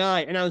the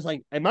FBI." And I was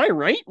like, "Am I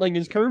right? Like,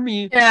 is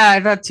Kirby?" yeah, I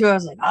thought too. I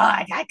was like, oh,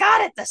 I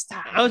got it this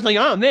I time. was like,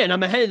 "Oh man,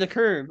 I'm ahead of the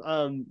curve."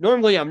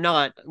 Normally I'm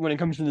not when it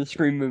comes to the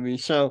Scream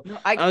movies. So No,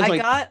 I was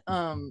like,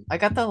 I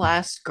got the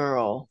last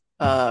girl,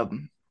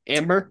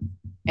 "Amber."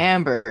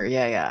 Amber.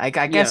 Yeah, yeah. I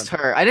Yeah, guessed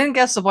her. I didn't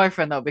guess the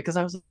boyfriend though because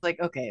I was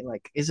like, okay,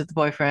 like, is it the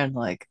boyfriend?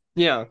 Like,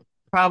 yeah,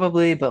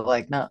 probably, but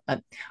like, no.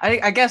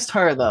 I guessed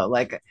her though.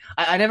 Like,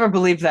 I never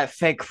believed that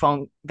fake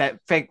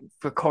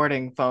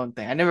recording phone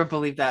thing. I never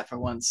believed that for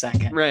 1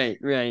 second. right,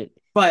 right.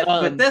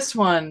 But this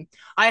one,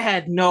 I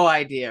had no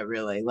idea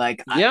really.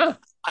 Like, Yeah.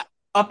 I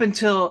up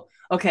until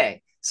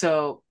okay,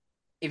 so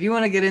if you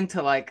want to get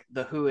into like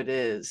the who it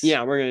is,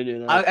 Yeah, we're gonna do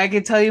that. I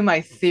can tell you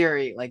my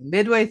theory. Like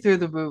midway through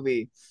the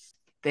movie,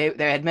 they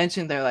had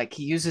mentioned they're like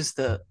he uses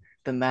the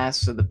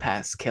masks of the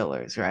past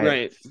killers, right?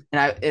 Right.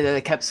 And they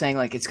kept saying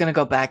like it's gonna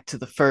go back to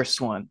the first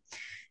one.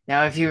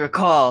 Now, if you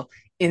recall,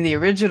 in the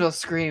original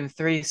Scream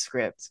 3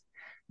 script,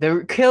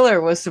 the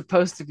killer was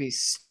supposed to be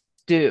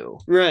Stu.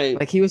 Right.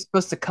 Like he was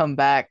supposed to come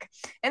back.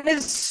 And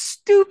as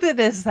stupid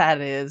as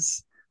that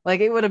is,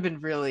 like it would have been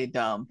really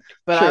dumb.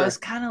 But I was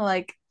Sure. kind of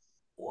like,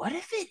 what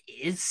if it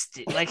is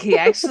Stu? Like he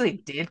actually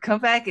did come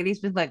back and he's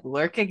been like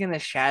lurking in the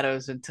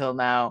shadows until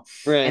now.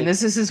 And Right.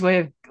 this is his way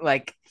of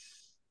like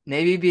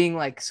maybe being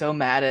like so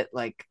mad at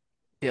like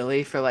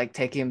Billy for like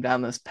taking him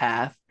down this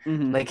path.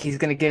 Hmm. Like he's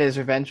gonna get his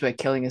revenge by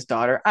killing his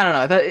daughter. I don't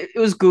know. I thought it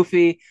was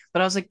goofy,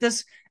 but I was like,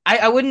 this.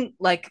 I wouldn't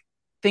like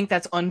think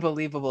that's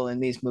unbelievable in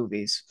these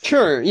movies.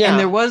 Sure. And Yeah.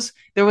 there was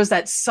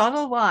that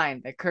subtle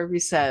line that Kirby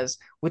says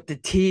with the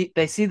T.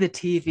 They see the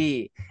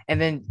TV, and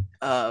then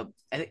I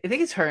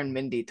think it's her and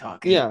Mindy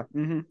talking, Yeah.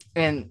 Hmm.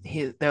 and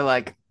they're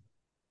like,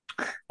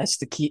 "That's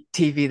the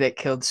TV that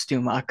killed Stu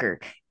Macher."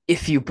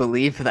 If you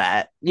believe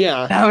that,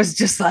 Yeah. and I was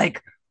just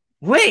like,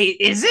 wait,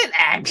 is it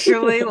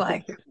actually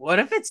like, what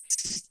if it's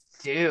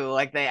Stu?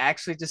 Like, they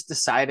actually just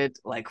decided,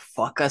 like,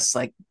 fuck us,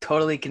 like,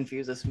 totally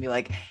confuse us and be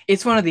like,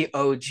 it's one of the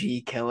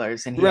OG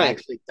killers, and he Right.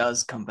 actually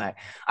does come back.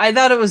 I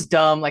thought it was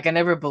dumb. Like, I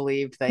never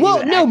believed that he Well,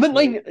 would no, but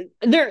actually, like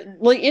they're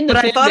like in the but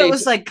I fan thought it base.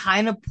 was like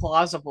kind of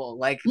plausible.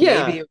 Like, maybe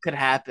Yeah. it could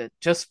happen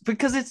just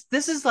because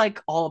this is like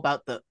all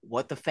about the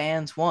what the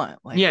fans want.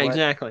 Like, Yeah. what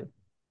Exactly.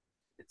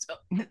 it's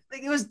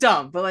like it was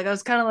dumb, but like I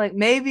was kind of like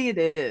maybe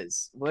it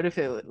is. What if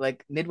it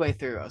like midway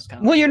through I was kind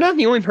of Well, like you're what? not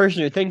the only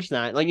person who thinks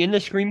that. Like in the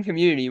Scream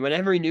community, when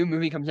every new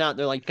movie comes out,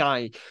 they're like,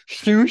 "Guys,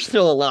 Stu's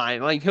still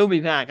alive. Like he'll be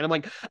back." And I'm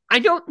like, "I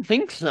don't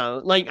think so.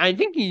 Like I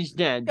think he's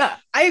dead." Yeah,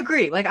 I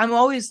agree. Like I'm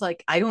always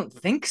like I don't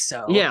think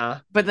so, Yeah.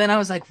 but then I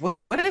was like, what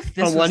if But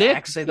this what was if?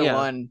 actually the Yeah.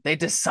 one they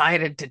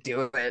decided to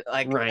do it?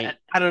 Like Right.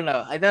 I don't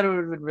know. I thought it would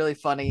have been really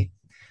funny,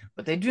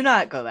 but they do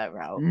not go that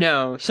route.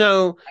 No.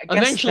 So I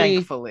guess eventually,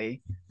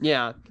 thankfully.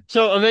 yeah.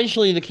 So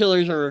eventually the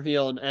killers are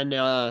revealed, and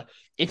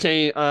it's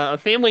a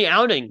family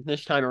outing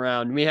this time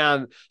around. We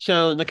have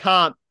so the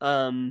cop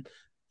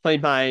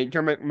played by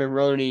Dermot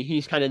Mulroney,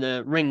 he's kind of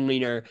the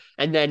ringleader,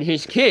 and then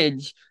his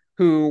kids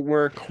who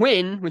were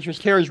Quinn, which was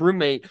Tara's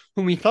roommate,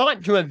 who we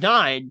thought to have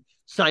died.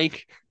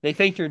 Psych, they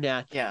faked her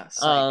death. Yeah,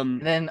 psych. Um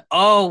And then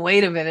oh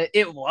wait a minute,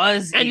 it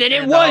was and then it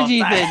Ethan the was whole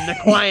Ethan, the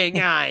time. quiet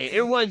guy.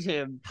 It was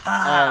him.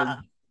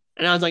 Ha.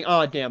 And I was like,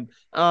 oh damn.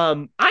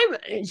 I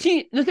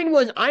see. The thing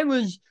was, I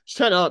was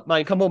set up by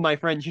a couple of my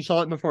friends who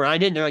saw it before I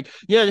did. They're like,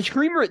 yeah,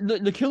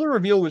 the killer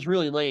reveal was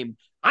really lame.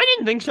 I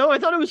didn't think so. I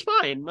thought it was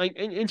fine. Like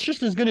it's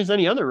just as good as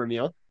any other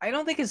reveal. I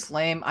don't think it's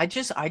lame. I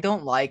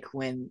don't like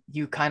when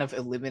you kind of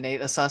eliminate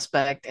a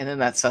suspect and then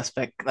that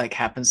suspect like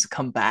happens to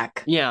come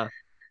back. Yeah,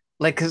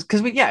 Like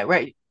because we yeah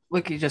right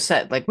like you just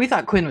said like we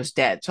thought Quinn was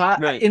dead, so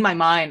right. in my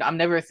mind I'm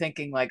never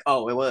thinking like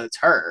oh well it's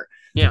her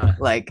Yeah,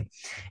 like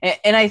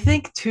and I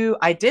think too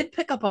I did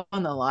pick up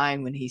on the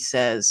line when he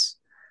says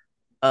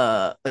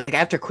like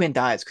after Quinn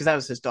dies because that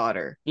was his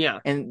daughter yeah.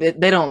 and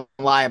they don't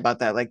lie about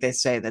that like they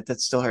say that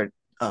that's still her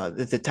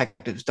the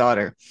detective's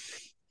daughter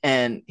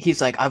and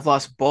he's like I've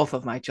lost both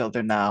of my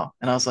children now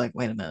and I was like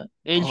wait a minute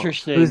oh, who's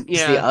Interesting. the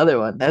Yeah, other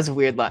one that's a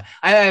weird line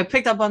I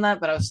picked up on that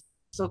but I was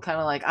still kind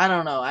of like I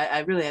don't know I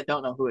really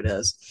don't know who it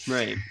is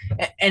right.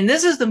 and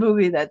this is the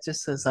movie that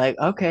just is like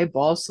okay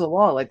balls to the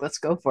wall like let's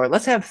go for it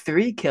let's have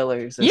three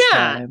killers this Yeah,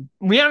 time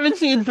we haven't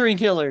seen three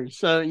killers,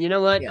 so you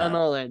know what? I'm yeah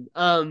all in.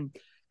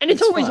 And it's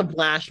it's always a fun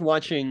blast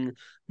watching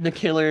the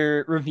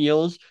killer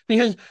reveals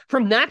because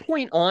from that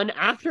point on,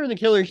 after the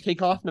killers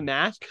take off the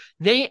mask,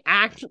 they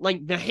act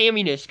like the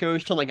hamminess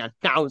goes to like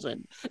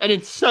 1,000, and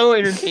it's so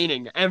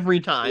entertaining every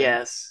time.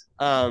 yes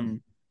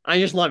Um, I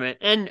just love it.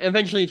 And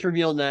eventually it's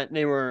revealed that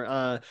they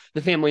were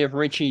the family of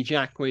Richie,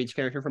 Jack Quaid's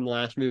character from the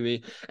last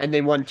movie, and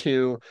they want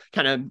to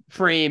kind of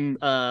frame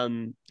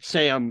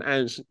Sam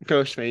as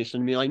Ghostface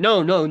and be like,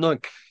 no, no,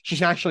 look,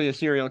 she's actually a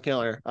serial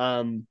killer,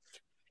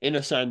 in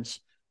a sense.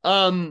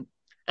 Um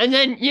and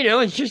then,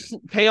 it's just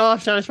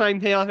payoff,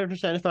 satisfying payoff after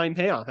satisfying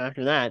payoff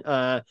after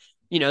that.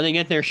 They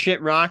get their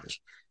shit rocked.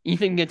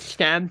 Ethan gets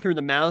stabbed through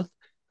the mouth.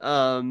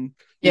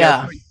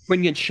 Yeah.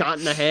 Quinn gets shot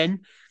in the head.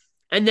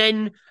 And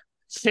then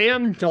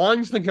Sam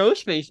dons the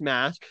Ghostface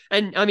mask.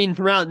 And I mean,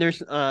 throughout there's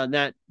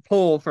that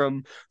pull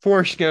from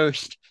Force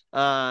Ghost,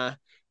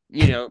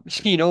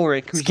 Skeet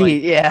Ulrich, who's like,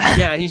 Skeet, yeah.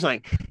 yeah, he's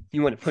like,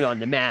 you want to put on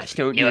the mask,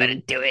 don't you? You want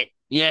to do it?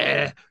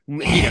 Yeah,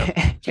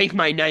 take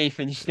my knife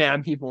and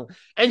stab people.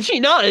 And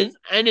she does.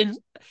 And it's,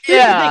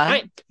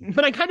 Yeah.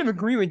 but I kind of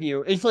agree with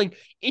you. It's like,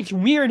 it's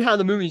weird how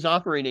the movie's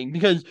operating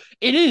because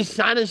it is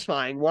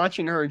satisfying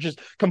watching her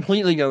just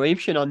completely go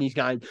apeshit on these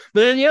guys.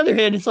 But on the other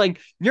hand, it's like,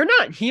 you're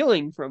not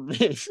healing from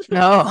this.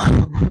 No.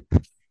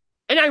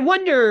 And I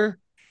wonder,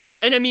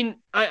 and I mean,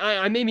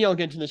 I maybe I'll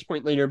get to this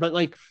point later, but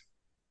like,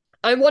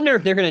 I wonder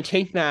if they're going to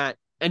take that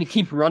and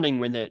keep running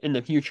with it in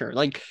the future.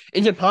 Like,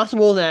 is it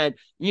possible that,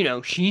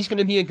 she's going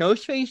to be a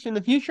ghost face in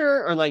the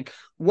future? Or like,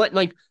 what,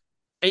 like,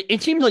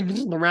 it seems like this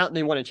is the route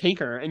they want to take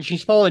her. And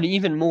she's fallen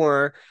even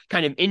more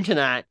kind of into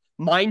that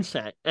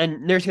mindset.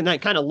 And there's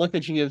that kind of look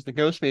that she gives the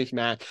ghost face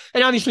mask.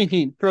 And obviously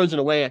he throws it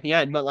away at the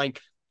end, but like,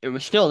 it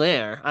was still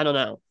there. I don't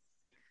know.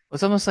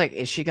 It's almost like,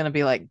 is she gonna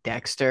be like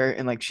Dexter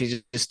and like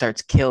she just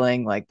starts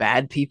killing like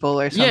bad people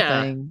or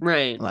Yeah, something?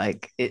 right.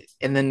 Like it,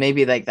 and then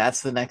maybe like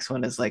that's the next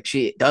one is like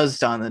she does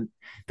don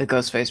the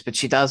ghost face, but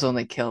she does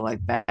only kill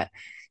like bad.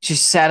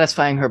 She's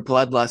satisfying her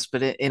bloodlust,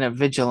 but in a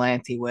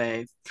vigilante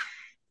way.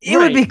 It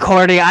would be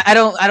corny. I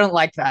don't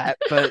like that,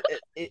 but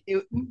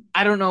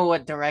I don't know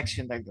what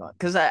direction they're going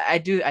because I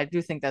do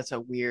think that's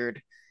a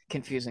weird,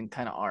 confusing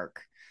kind of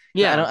arc.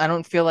 Yeah. I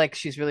don't feel like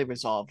she's really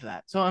resolved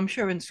that. So I'm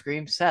sure in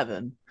Scream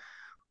 7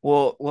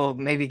 we'll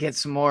maybe get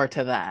some more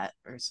to that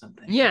or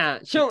something. Yeah.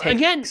 So it takes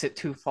again, it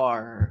too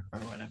far or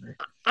whatever.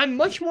 I'm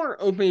much more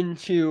open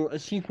to a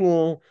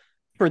sequel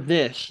for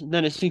this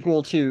than a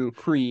sequel to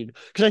Creed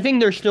because I think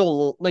there's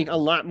still like a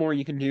lot more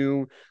you can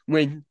do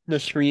with the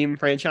Scream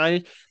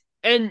franchise.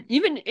 And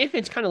even if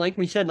it's kind of like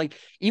we said, like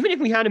even if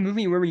we had a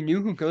movie where we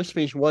knew who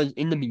Ghostface was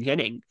in the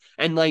beginning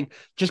and like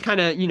just kind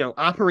of,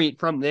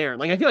 operate from there,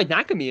 like I feel like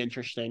that could be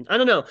interesting. I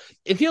don't know.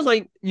 It feels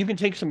like you can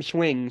take some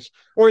swings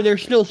or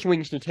there's still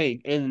swings to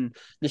take in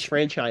this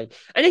franchise.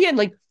 And again,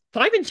 like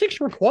 5 and 6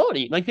 were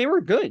quality, like they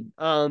were good.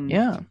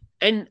 Yeah.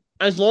 And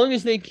as long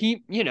as they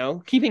keep,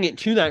 keeping it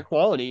to that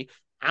quality,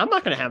 I'm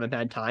not going to have a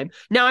bad time.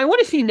 Now, I want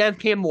to see Nev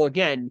Campbell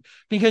again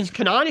because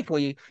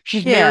canonically,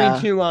 she's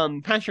married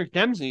to Patrick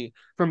Dempsey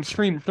from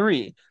Scream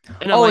 3.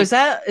 And I'm Oh, like,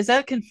 is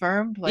that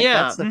confirmed? Like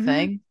yeah, that's the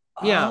thing?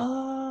 yeah,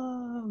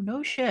 Oh,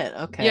 no shit.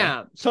 Okay.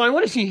 yeah. So I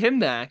want to see him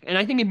back, and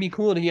I think it'd be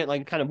cool to get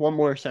like kind of one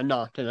more send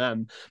off to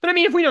them. But I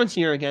mean, if we don't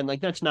see her again, like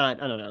that's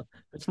not, I don't know,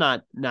 it's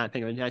not that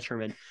big of a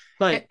detriment.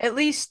 But At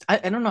least I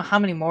don't know how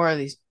many more of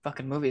these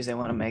fucking movies they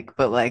want to make,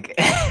 but like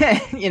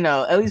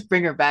at least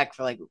bring her back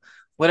for like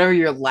whatever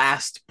your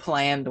last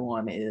planned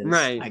one is,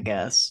 right, I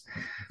guess.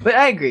 But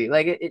I agree.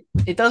 Like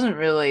it doesn't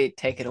really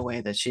take it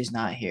away that she's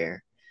not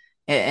here.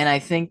 And I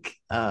think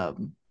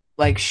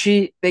like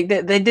they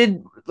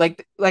did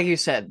like you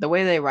said, the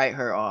way they write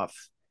her off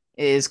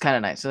is kind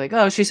of nice. So like,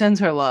 oh, she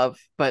sends her love,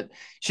 but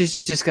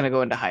she's just gonna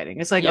go into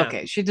hiding. It's like, yeah,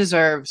 okay, she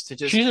deserves to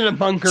just she's in a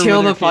bunker chill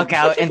with her the fuck kids.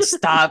 out and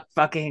stop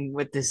fucking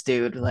with this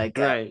dude. Like,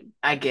 Right.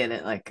 I get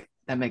it. Like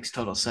that makes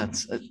total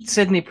sense.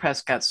 Sydney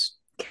Prescott's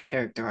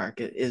character arc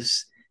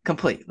is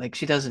complete. Like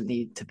she doesn't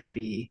need to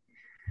be.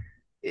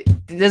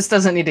 This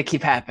doesn't need to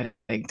keep happening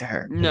to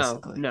her. No,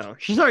 Basically. no.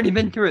 She's already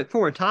been through it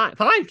 5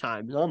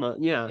 times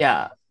almost. Yeah.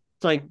 Yeah.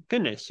 It's like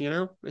goodness,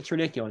 it's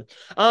ridiculous.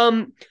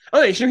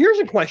 Okay, so here's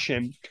a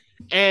question.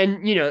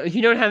 And if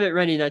you don't have it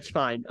ready, that's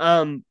fine.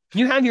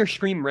 You have your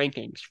Scream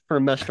rankings for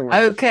best to worst.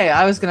 Okay,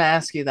 I was gonna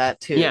ask you that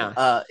too.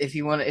 Yeah. If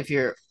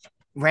your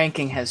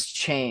ranking has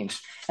changed.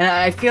 And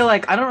I feel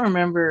like I don't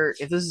remember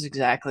if this is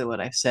exactly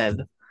what I said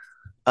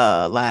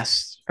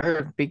last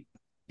year.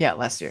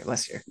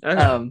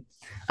 Okay.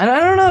 I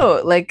don't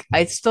know. Like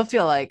I still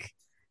feel like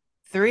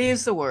 3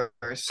 is the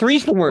worst.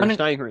 3's the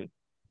worst, I agree.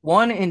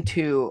 1 and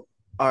 2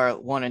 are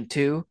 1 and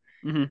 2.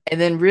 Mm-hmm.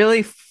 And then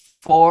really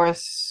 4,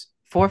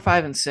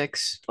 5, and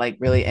 6, like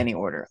really any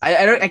order.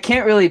 I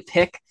can't really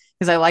pick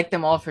because I like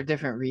them all for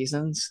different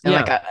reasons. And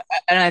Yeah. like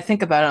I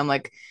think about it, I'm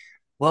like,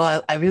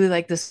 well, I really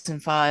like this in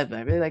 5, but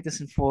I really like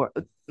this in 4.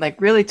 Like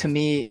really to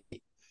me,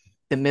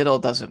 the middle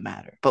doesn't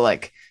matter. But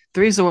like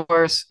 3 is the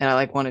worst, and I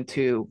like 1 and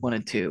 2, 1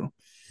 and 2.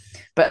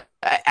 But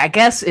I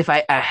guess if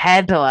I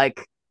had to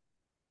like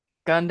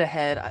gun to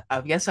head,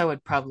 I guess I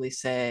would probably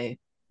say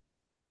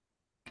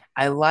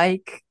I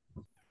like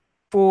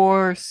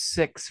 4,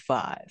 6,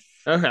 5.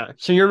 Okay.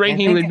 So your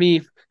ranking would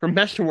be from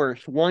best to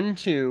worst 1,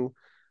 2,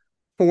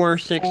 4,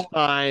 6, 4,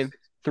 5,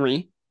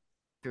 3.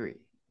 3.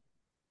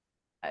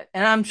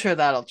 And I'm sure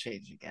that'll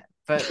change again.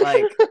 But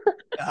like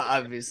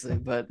obviously,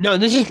 but No,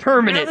 this is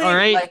permanent. really, All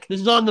right, like,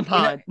 this is on the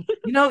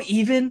you know, pod.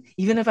 even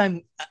if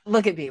I'm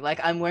look at me, like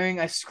I'm wearing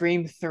a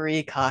Scream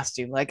 3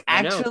 costume. Like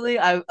I know. actually,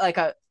 I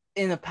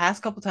in the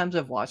past couple times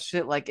I've watched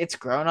it, like it's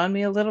grown on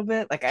me a little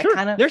bit. Like I Sure,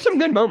 kind of there's some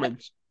good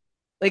moments.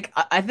 like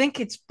I think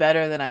it's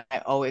better than I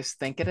always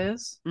think it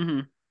is.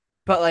 Hmm.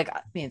 But like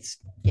I mean, it's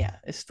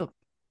still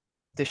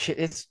the shit.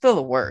 It's still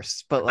the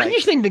worst. But I just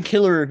like, think the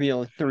killer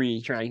reveal 3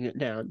 dragging it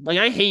down. Like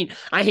I hate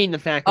the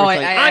fact oh, where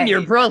it's like I'm I your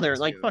hate that brother.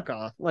 Like too. fuck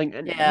off. Like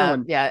no Yeah,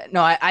 one. yeah.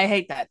 No, I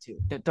hate that too.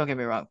 Don't get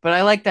me wrong. But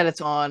I like that it's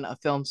on a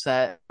film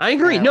set. I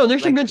agree. And No,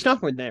 there's some like good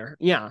stuff with there.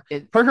 Yeah,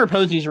 it, Parker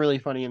Posey's really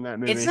funny in that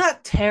it's movie.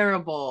 not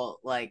terrible.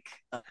 Like,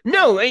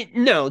 No,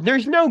 no,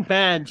 there's no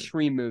bad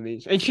Scream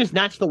movies. It's just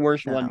that's the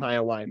worst one no. by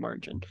a wide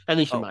margin, at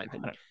least in Oh, my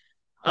opinion.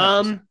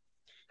 100%.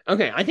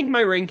 Okay, I think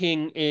my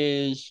ranking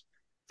is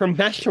from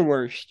best to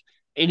worst.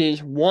 It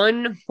is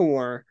 1,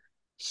 4,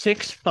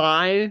 6,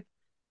 5,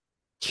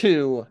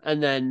 2,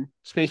 and then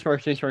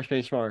spacebar, spacebar,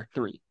 spacebar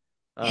 3.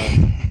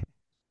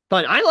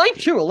 But I like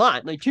 2 a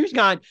lot. Like two's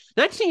got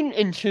that scene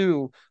in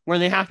 2 where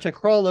they have to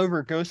crawl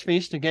over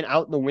Ghostface to get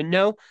out the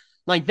window.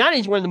 Like that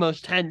is one of the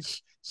most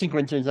tense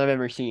sequences I've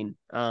ever seen.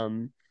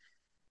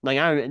 Like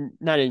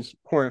that is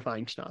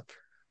horrifying stuff.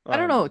 I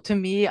don't Um, know. To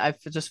me,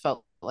 just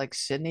felt like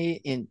Sydney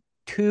in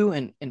 2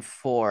 and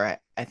 4.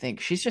 I think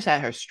she's just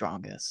at her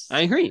strongest,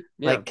 I agree.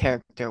 Yeah. like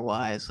character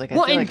wise. Like I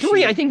Well, feel in like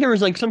 3, I she, think there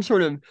was like some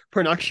sort of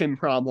production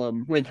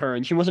problem with her,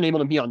 and she wasn't able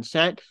to be on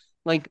set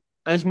like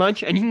as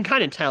much. And you can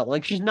kind of tell,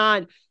 like she's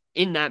not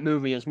in that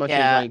movie as much as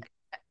yeah, like,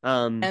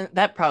 um, and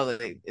that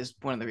probably is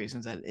one of the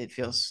reasons that it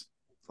feels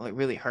like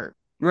really hurt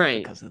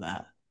right. because of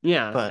that.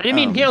 Yeah. But And I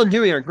mean, Gail and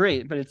Dewey are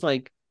great, but it's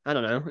like I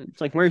don't know.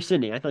 It's like where's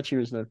Sydney? I thought she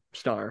was the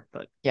star,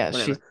 but yeah,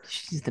 whatever.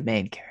 she's the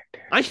main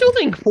character. I still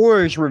think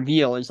 4's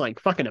reveal is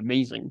like fucking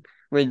amazing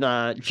with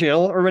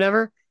Jill or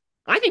whatever.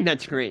 I think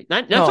that's great.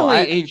 That's No, only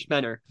I aged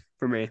better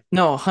for me.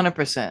 no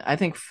 100%. I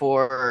think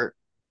 4,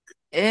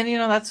 and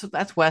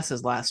that's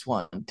Wes's last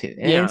one too.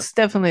 And Yeah, it's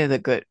definitely the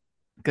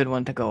good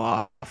one to go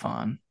off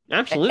on. And I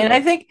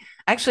absolutely. think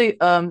actually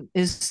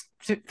is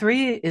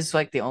 3 is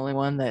like the only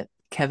one that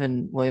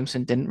Kevin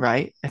Williamson didn't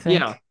write, I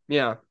Yeah, think.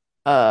 yeah.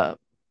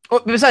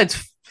 Well,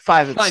 besides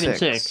 5 and 5 and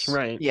 6, 6.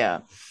 right. Yeah.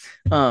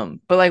 But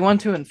like 1,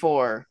 2, and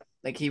 4,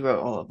 like he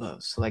wrote all of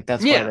those. So like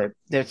that's why Yeah,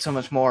 they're so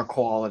much more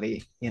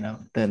quality,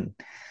 than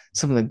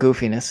some of the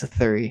goofiness of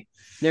 3.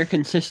 they're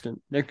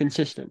consistent. They're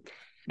consistent.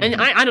 And Mhm.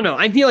 I don't know.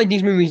 I feel like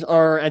these movies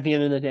are at the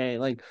end of the day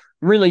like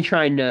really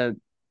trying to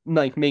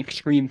like make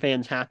Scream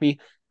fans happy.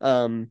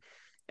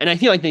 And I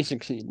feel like they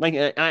succeed. Like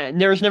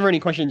there was never any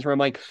questions where I'm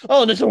like,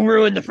 oh, this will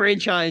ruin the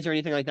franchise or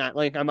anything like that.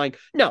 Like I'm like,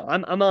 no,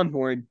 I'm on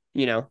board.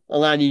 A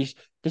lot of these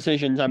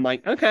decisions, I'm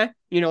like, okay,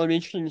 it'll be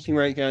interesting to see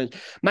where it goes.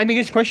 My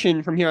biggest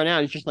question from here on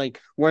out is just like,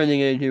 what are they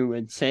gonna do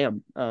with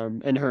Sam,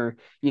 and her,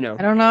 I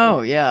don't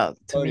know. Yeah,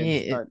 to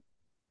me, motives?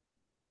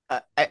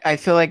 But I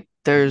feel like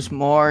there's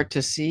more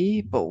to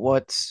see, but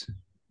what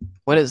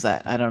is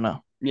that? I don't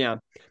know. yeah.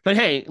 But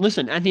hey,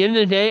 listen, at the end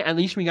of the day, at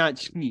least we got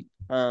Skeet.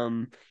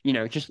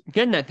 Just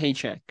getting that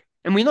paycheck.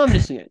 And we love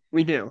to see it.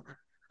 We do.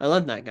 I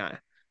love that guy.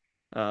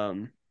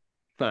 Um,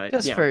 but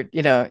Just yeah. for,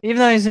 even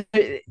though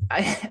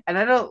I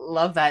don't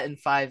love that in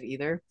 5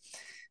 either,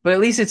 but at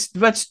least it's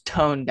much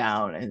toned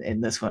down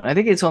in this one. I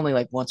think it's only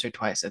like once or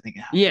twice, I think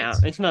it Yeah,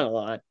 happens. it's not a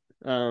lot.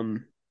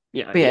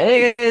 Yeah, But yeah,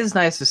 it is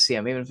nice to see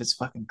him, even if it's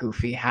fucking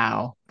goofy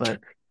how, but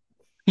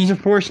he's a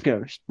force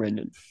ghost,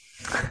 Brendan.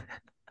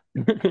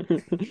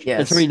 That's what he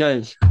yes.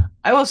 does.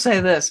 I will say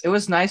this. It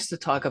was nice to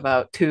talk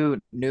about 2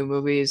 new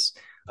movies,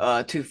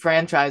 2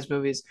 franchise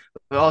movies,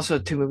 but also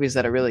 2 movies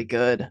that are really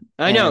good.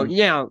 I know, And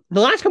yeah. The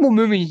last couple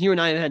movies you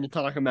and I have had to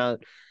talk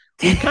about,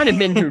 we've kind of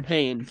been through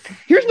pain.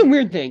 Here's the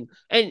weird thing,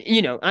 and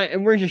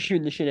and we're just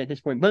shooting the shit at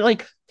this point, but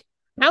like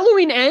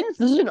Halloween Ends,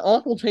 this is an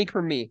awful take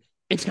from me.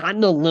 It's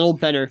gotten a little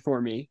better for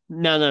me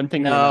now that I'm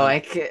thinking no, about it. I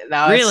can't.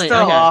 No, it's Really?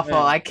 still Okay. awful.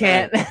 All I right.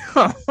 can't.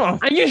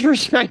 I just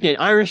respect it.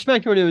 I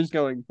respect what it was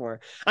going for.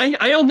 I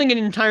don't think it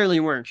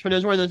entirely works, but it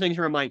was one of those things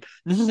where I'm like,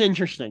 this is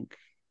interesting.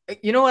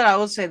 You know what? I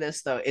will say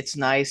this though. It's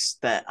nice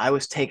that I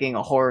was taking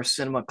a horror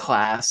cinema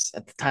class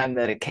at the time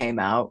that it came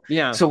out.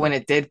 Yeah. So when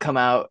it did come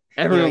out,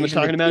 Everyone was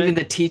even talking the about even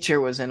it. the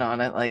teacher was in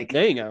on it. Like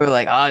There you go. we are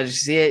like, "Oh, did you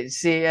see it? Did you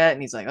see it yet?"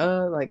 And he's like,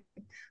 "Oh, like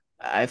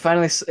I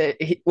finally."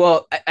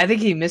 Well, I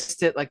think he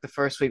missed it like the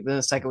first week, but then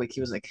the second week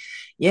he was like,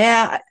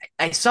 "Yeah,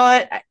 I saw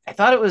it. I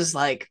thought it was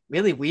like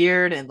really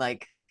weird and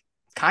like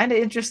kind of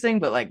interesting,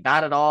 but like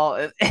not at all."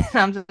 And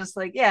I'm just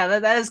like, "Yeah,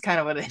 that is kind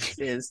of what it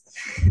is."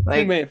 Good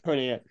Like, way of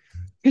putting it.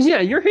 Because yeah,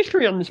 your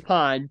history on this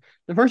pod,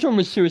 the first one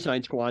was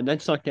Suicide Squad,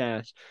 that sucked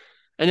ass.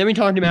 And then we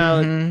talked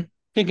about mhm.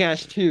 Kick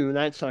Ass 2,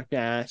 that sucked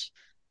ass.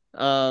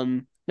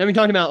 Then we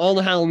talked about all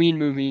the Halloween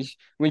movies,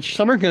 which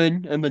some are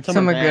good, but some are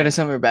Some are good bad. and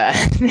some are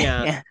bad.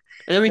 Yeah. Yeah.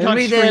 And then we Then talked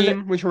we did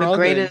Scream, which were the all good.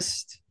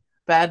 greatest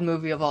bad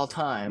movie of all We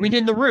time,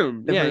 did The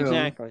Room. The Yeah, Room.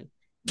 exactly.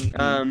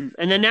 Mhm.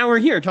 And then now we're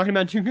here talking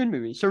about 2 good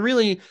movies. So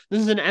really, this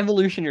is an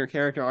evolution in your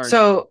character arc.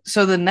 So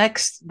the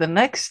next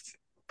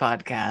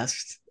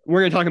podcast,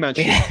 We're gonna talk about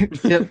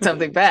shit.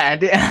 something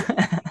bad.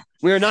 Yeah.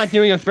 We're not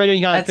doing a Freddie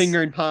got That's-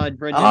 fingered pod,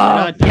 Brendan. We're Oh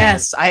not doing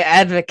yes, I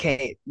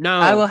advocate. No.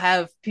 I will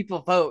have people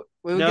vote.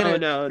 We will No, get a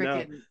no.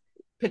 freaking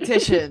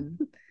petition.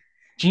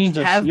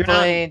 Jesus, Have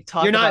Blaine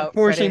talk you're not about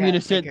forcing Freddie me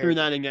to sit Hatfinger. through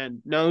that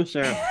again. No,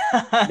 sir.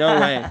 No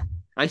way.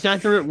 I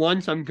sat through it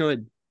once. I'm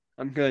good.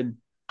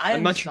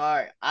 I'm much-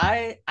 sorry.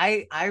 I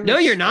No,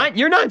 you're respect- not.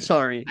 You're not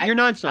sorry. You're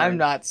not sorry. I'm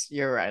not.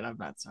 You're right. I'm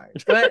not sorry.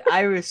 But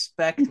I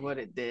respect what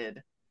it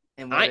did.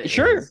 And what it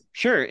is.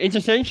 Sure. It's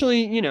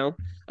essentially,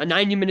 a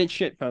 90-minute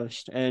shit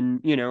post.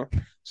 And,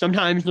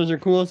 sometimes those are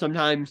cool.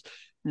 Sometimes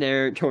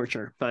they're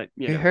torture. But,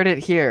 You heard it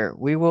here.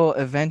 We will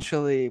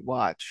eventually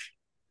watch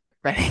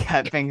Freddie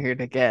Got Fingered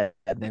again,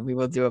 and then we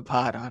will do a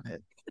pod on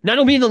it.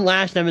 That'll be the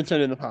last episode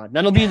of the pod.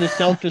 That'll be the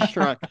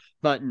self-destruct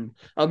button.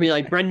 I'll be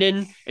like,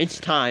 Brendan, it's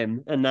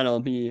time. And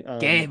that'll be...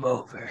 Game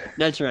over.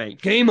 That's right.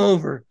 Game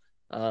over.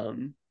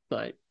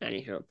 But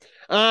anyhow.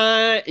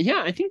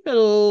 Yeah, I think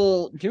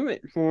that'll do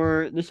it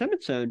for this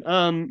episode.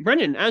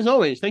 Brendan, as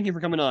always, thank you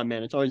for coming on,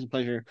 man. It's always a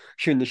pleasure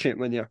shooting the shit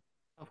with you.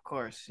 Of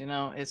course.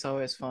 It's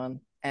always fun.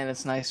 And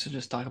it's nice to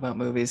just talk about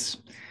movies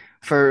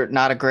for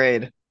not a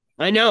grade.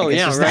 I know, Like, it's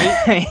yeah, just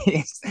right?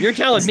 nice. You're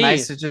telling It's me.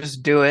 nice to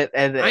just do it.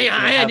 And I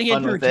had have to get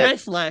fun through with it.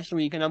 tests last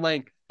week, and I'm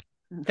like,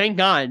 thank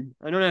God.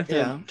 I don't have to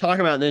Yeah. talk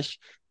about this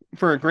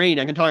for a grade.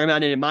 I can talk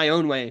about it in my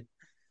own way,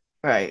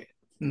 Right.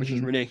 which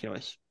is Mhm.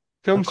 ridiculous.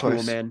 Film Of school,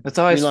 course. man. It's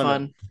always We love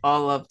fun.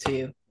 All love to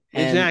you.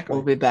 And Exactly.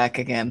 we'll be back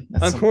again.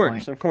 At Of some course,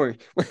 point. of course.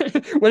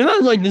 What if I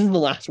was like, this is the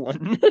last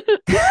one?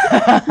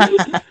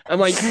 I'm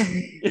like,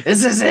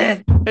 this is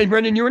it. hey,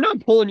 Brendan, you were not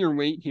pulling your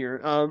weight here.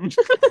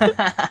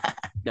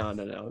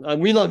 No.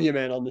 We love you,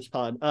 man, on this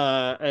pod.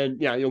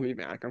 And yeah, you'll be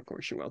back. Of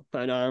course you will.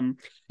 But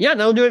yeah,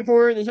 that'll do it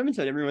for this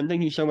episode, everyone.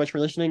 Thank you so much for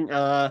listening.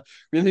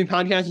 Really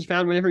Podcast is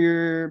found whenever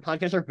your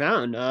podcasts are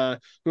found.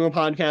 Google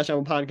Podcasts,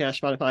 Apple Podcasts,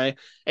 Spotify,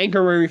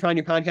 Anchor, where you find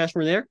your podcast,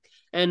 we're there.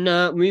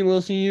 And we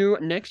will see you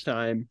next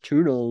time.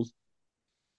 Toodles.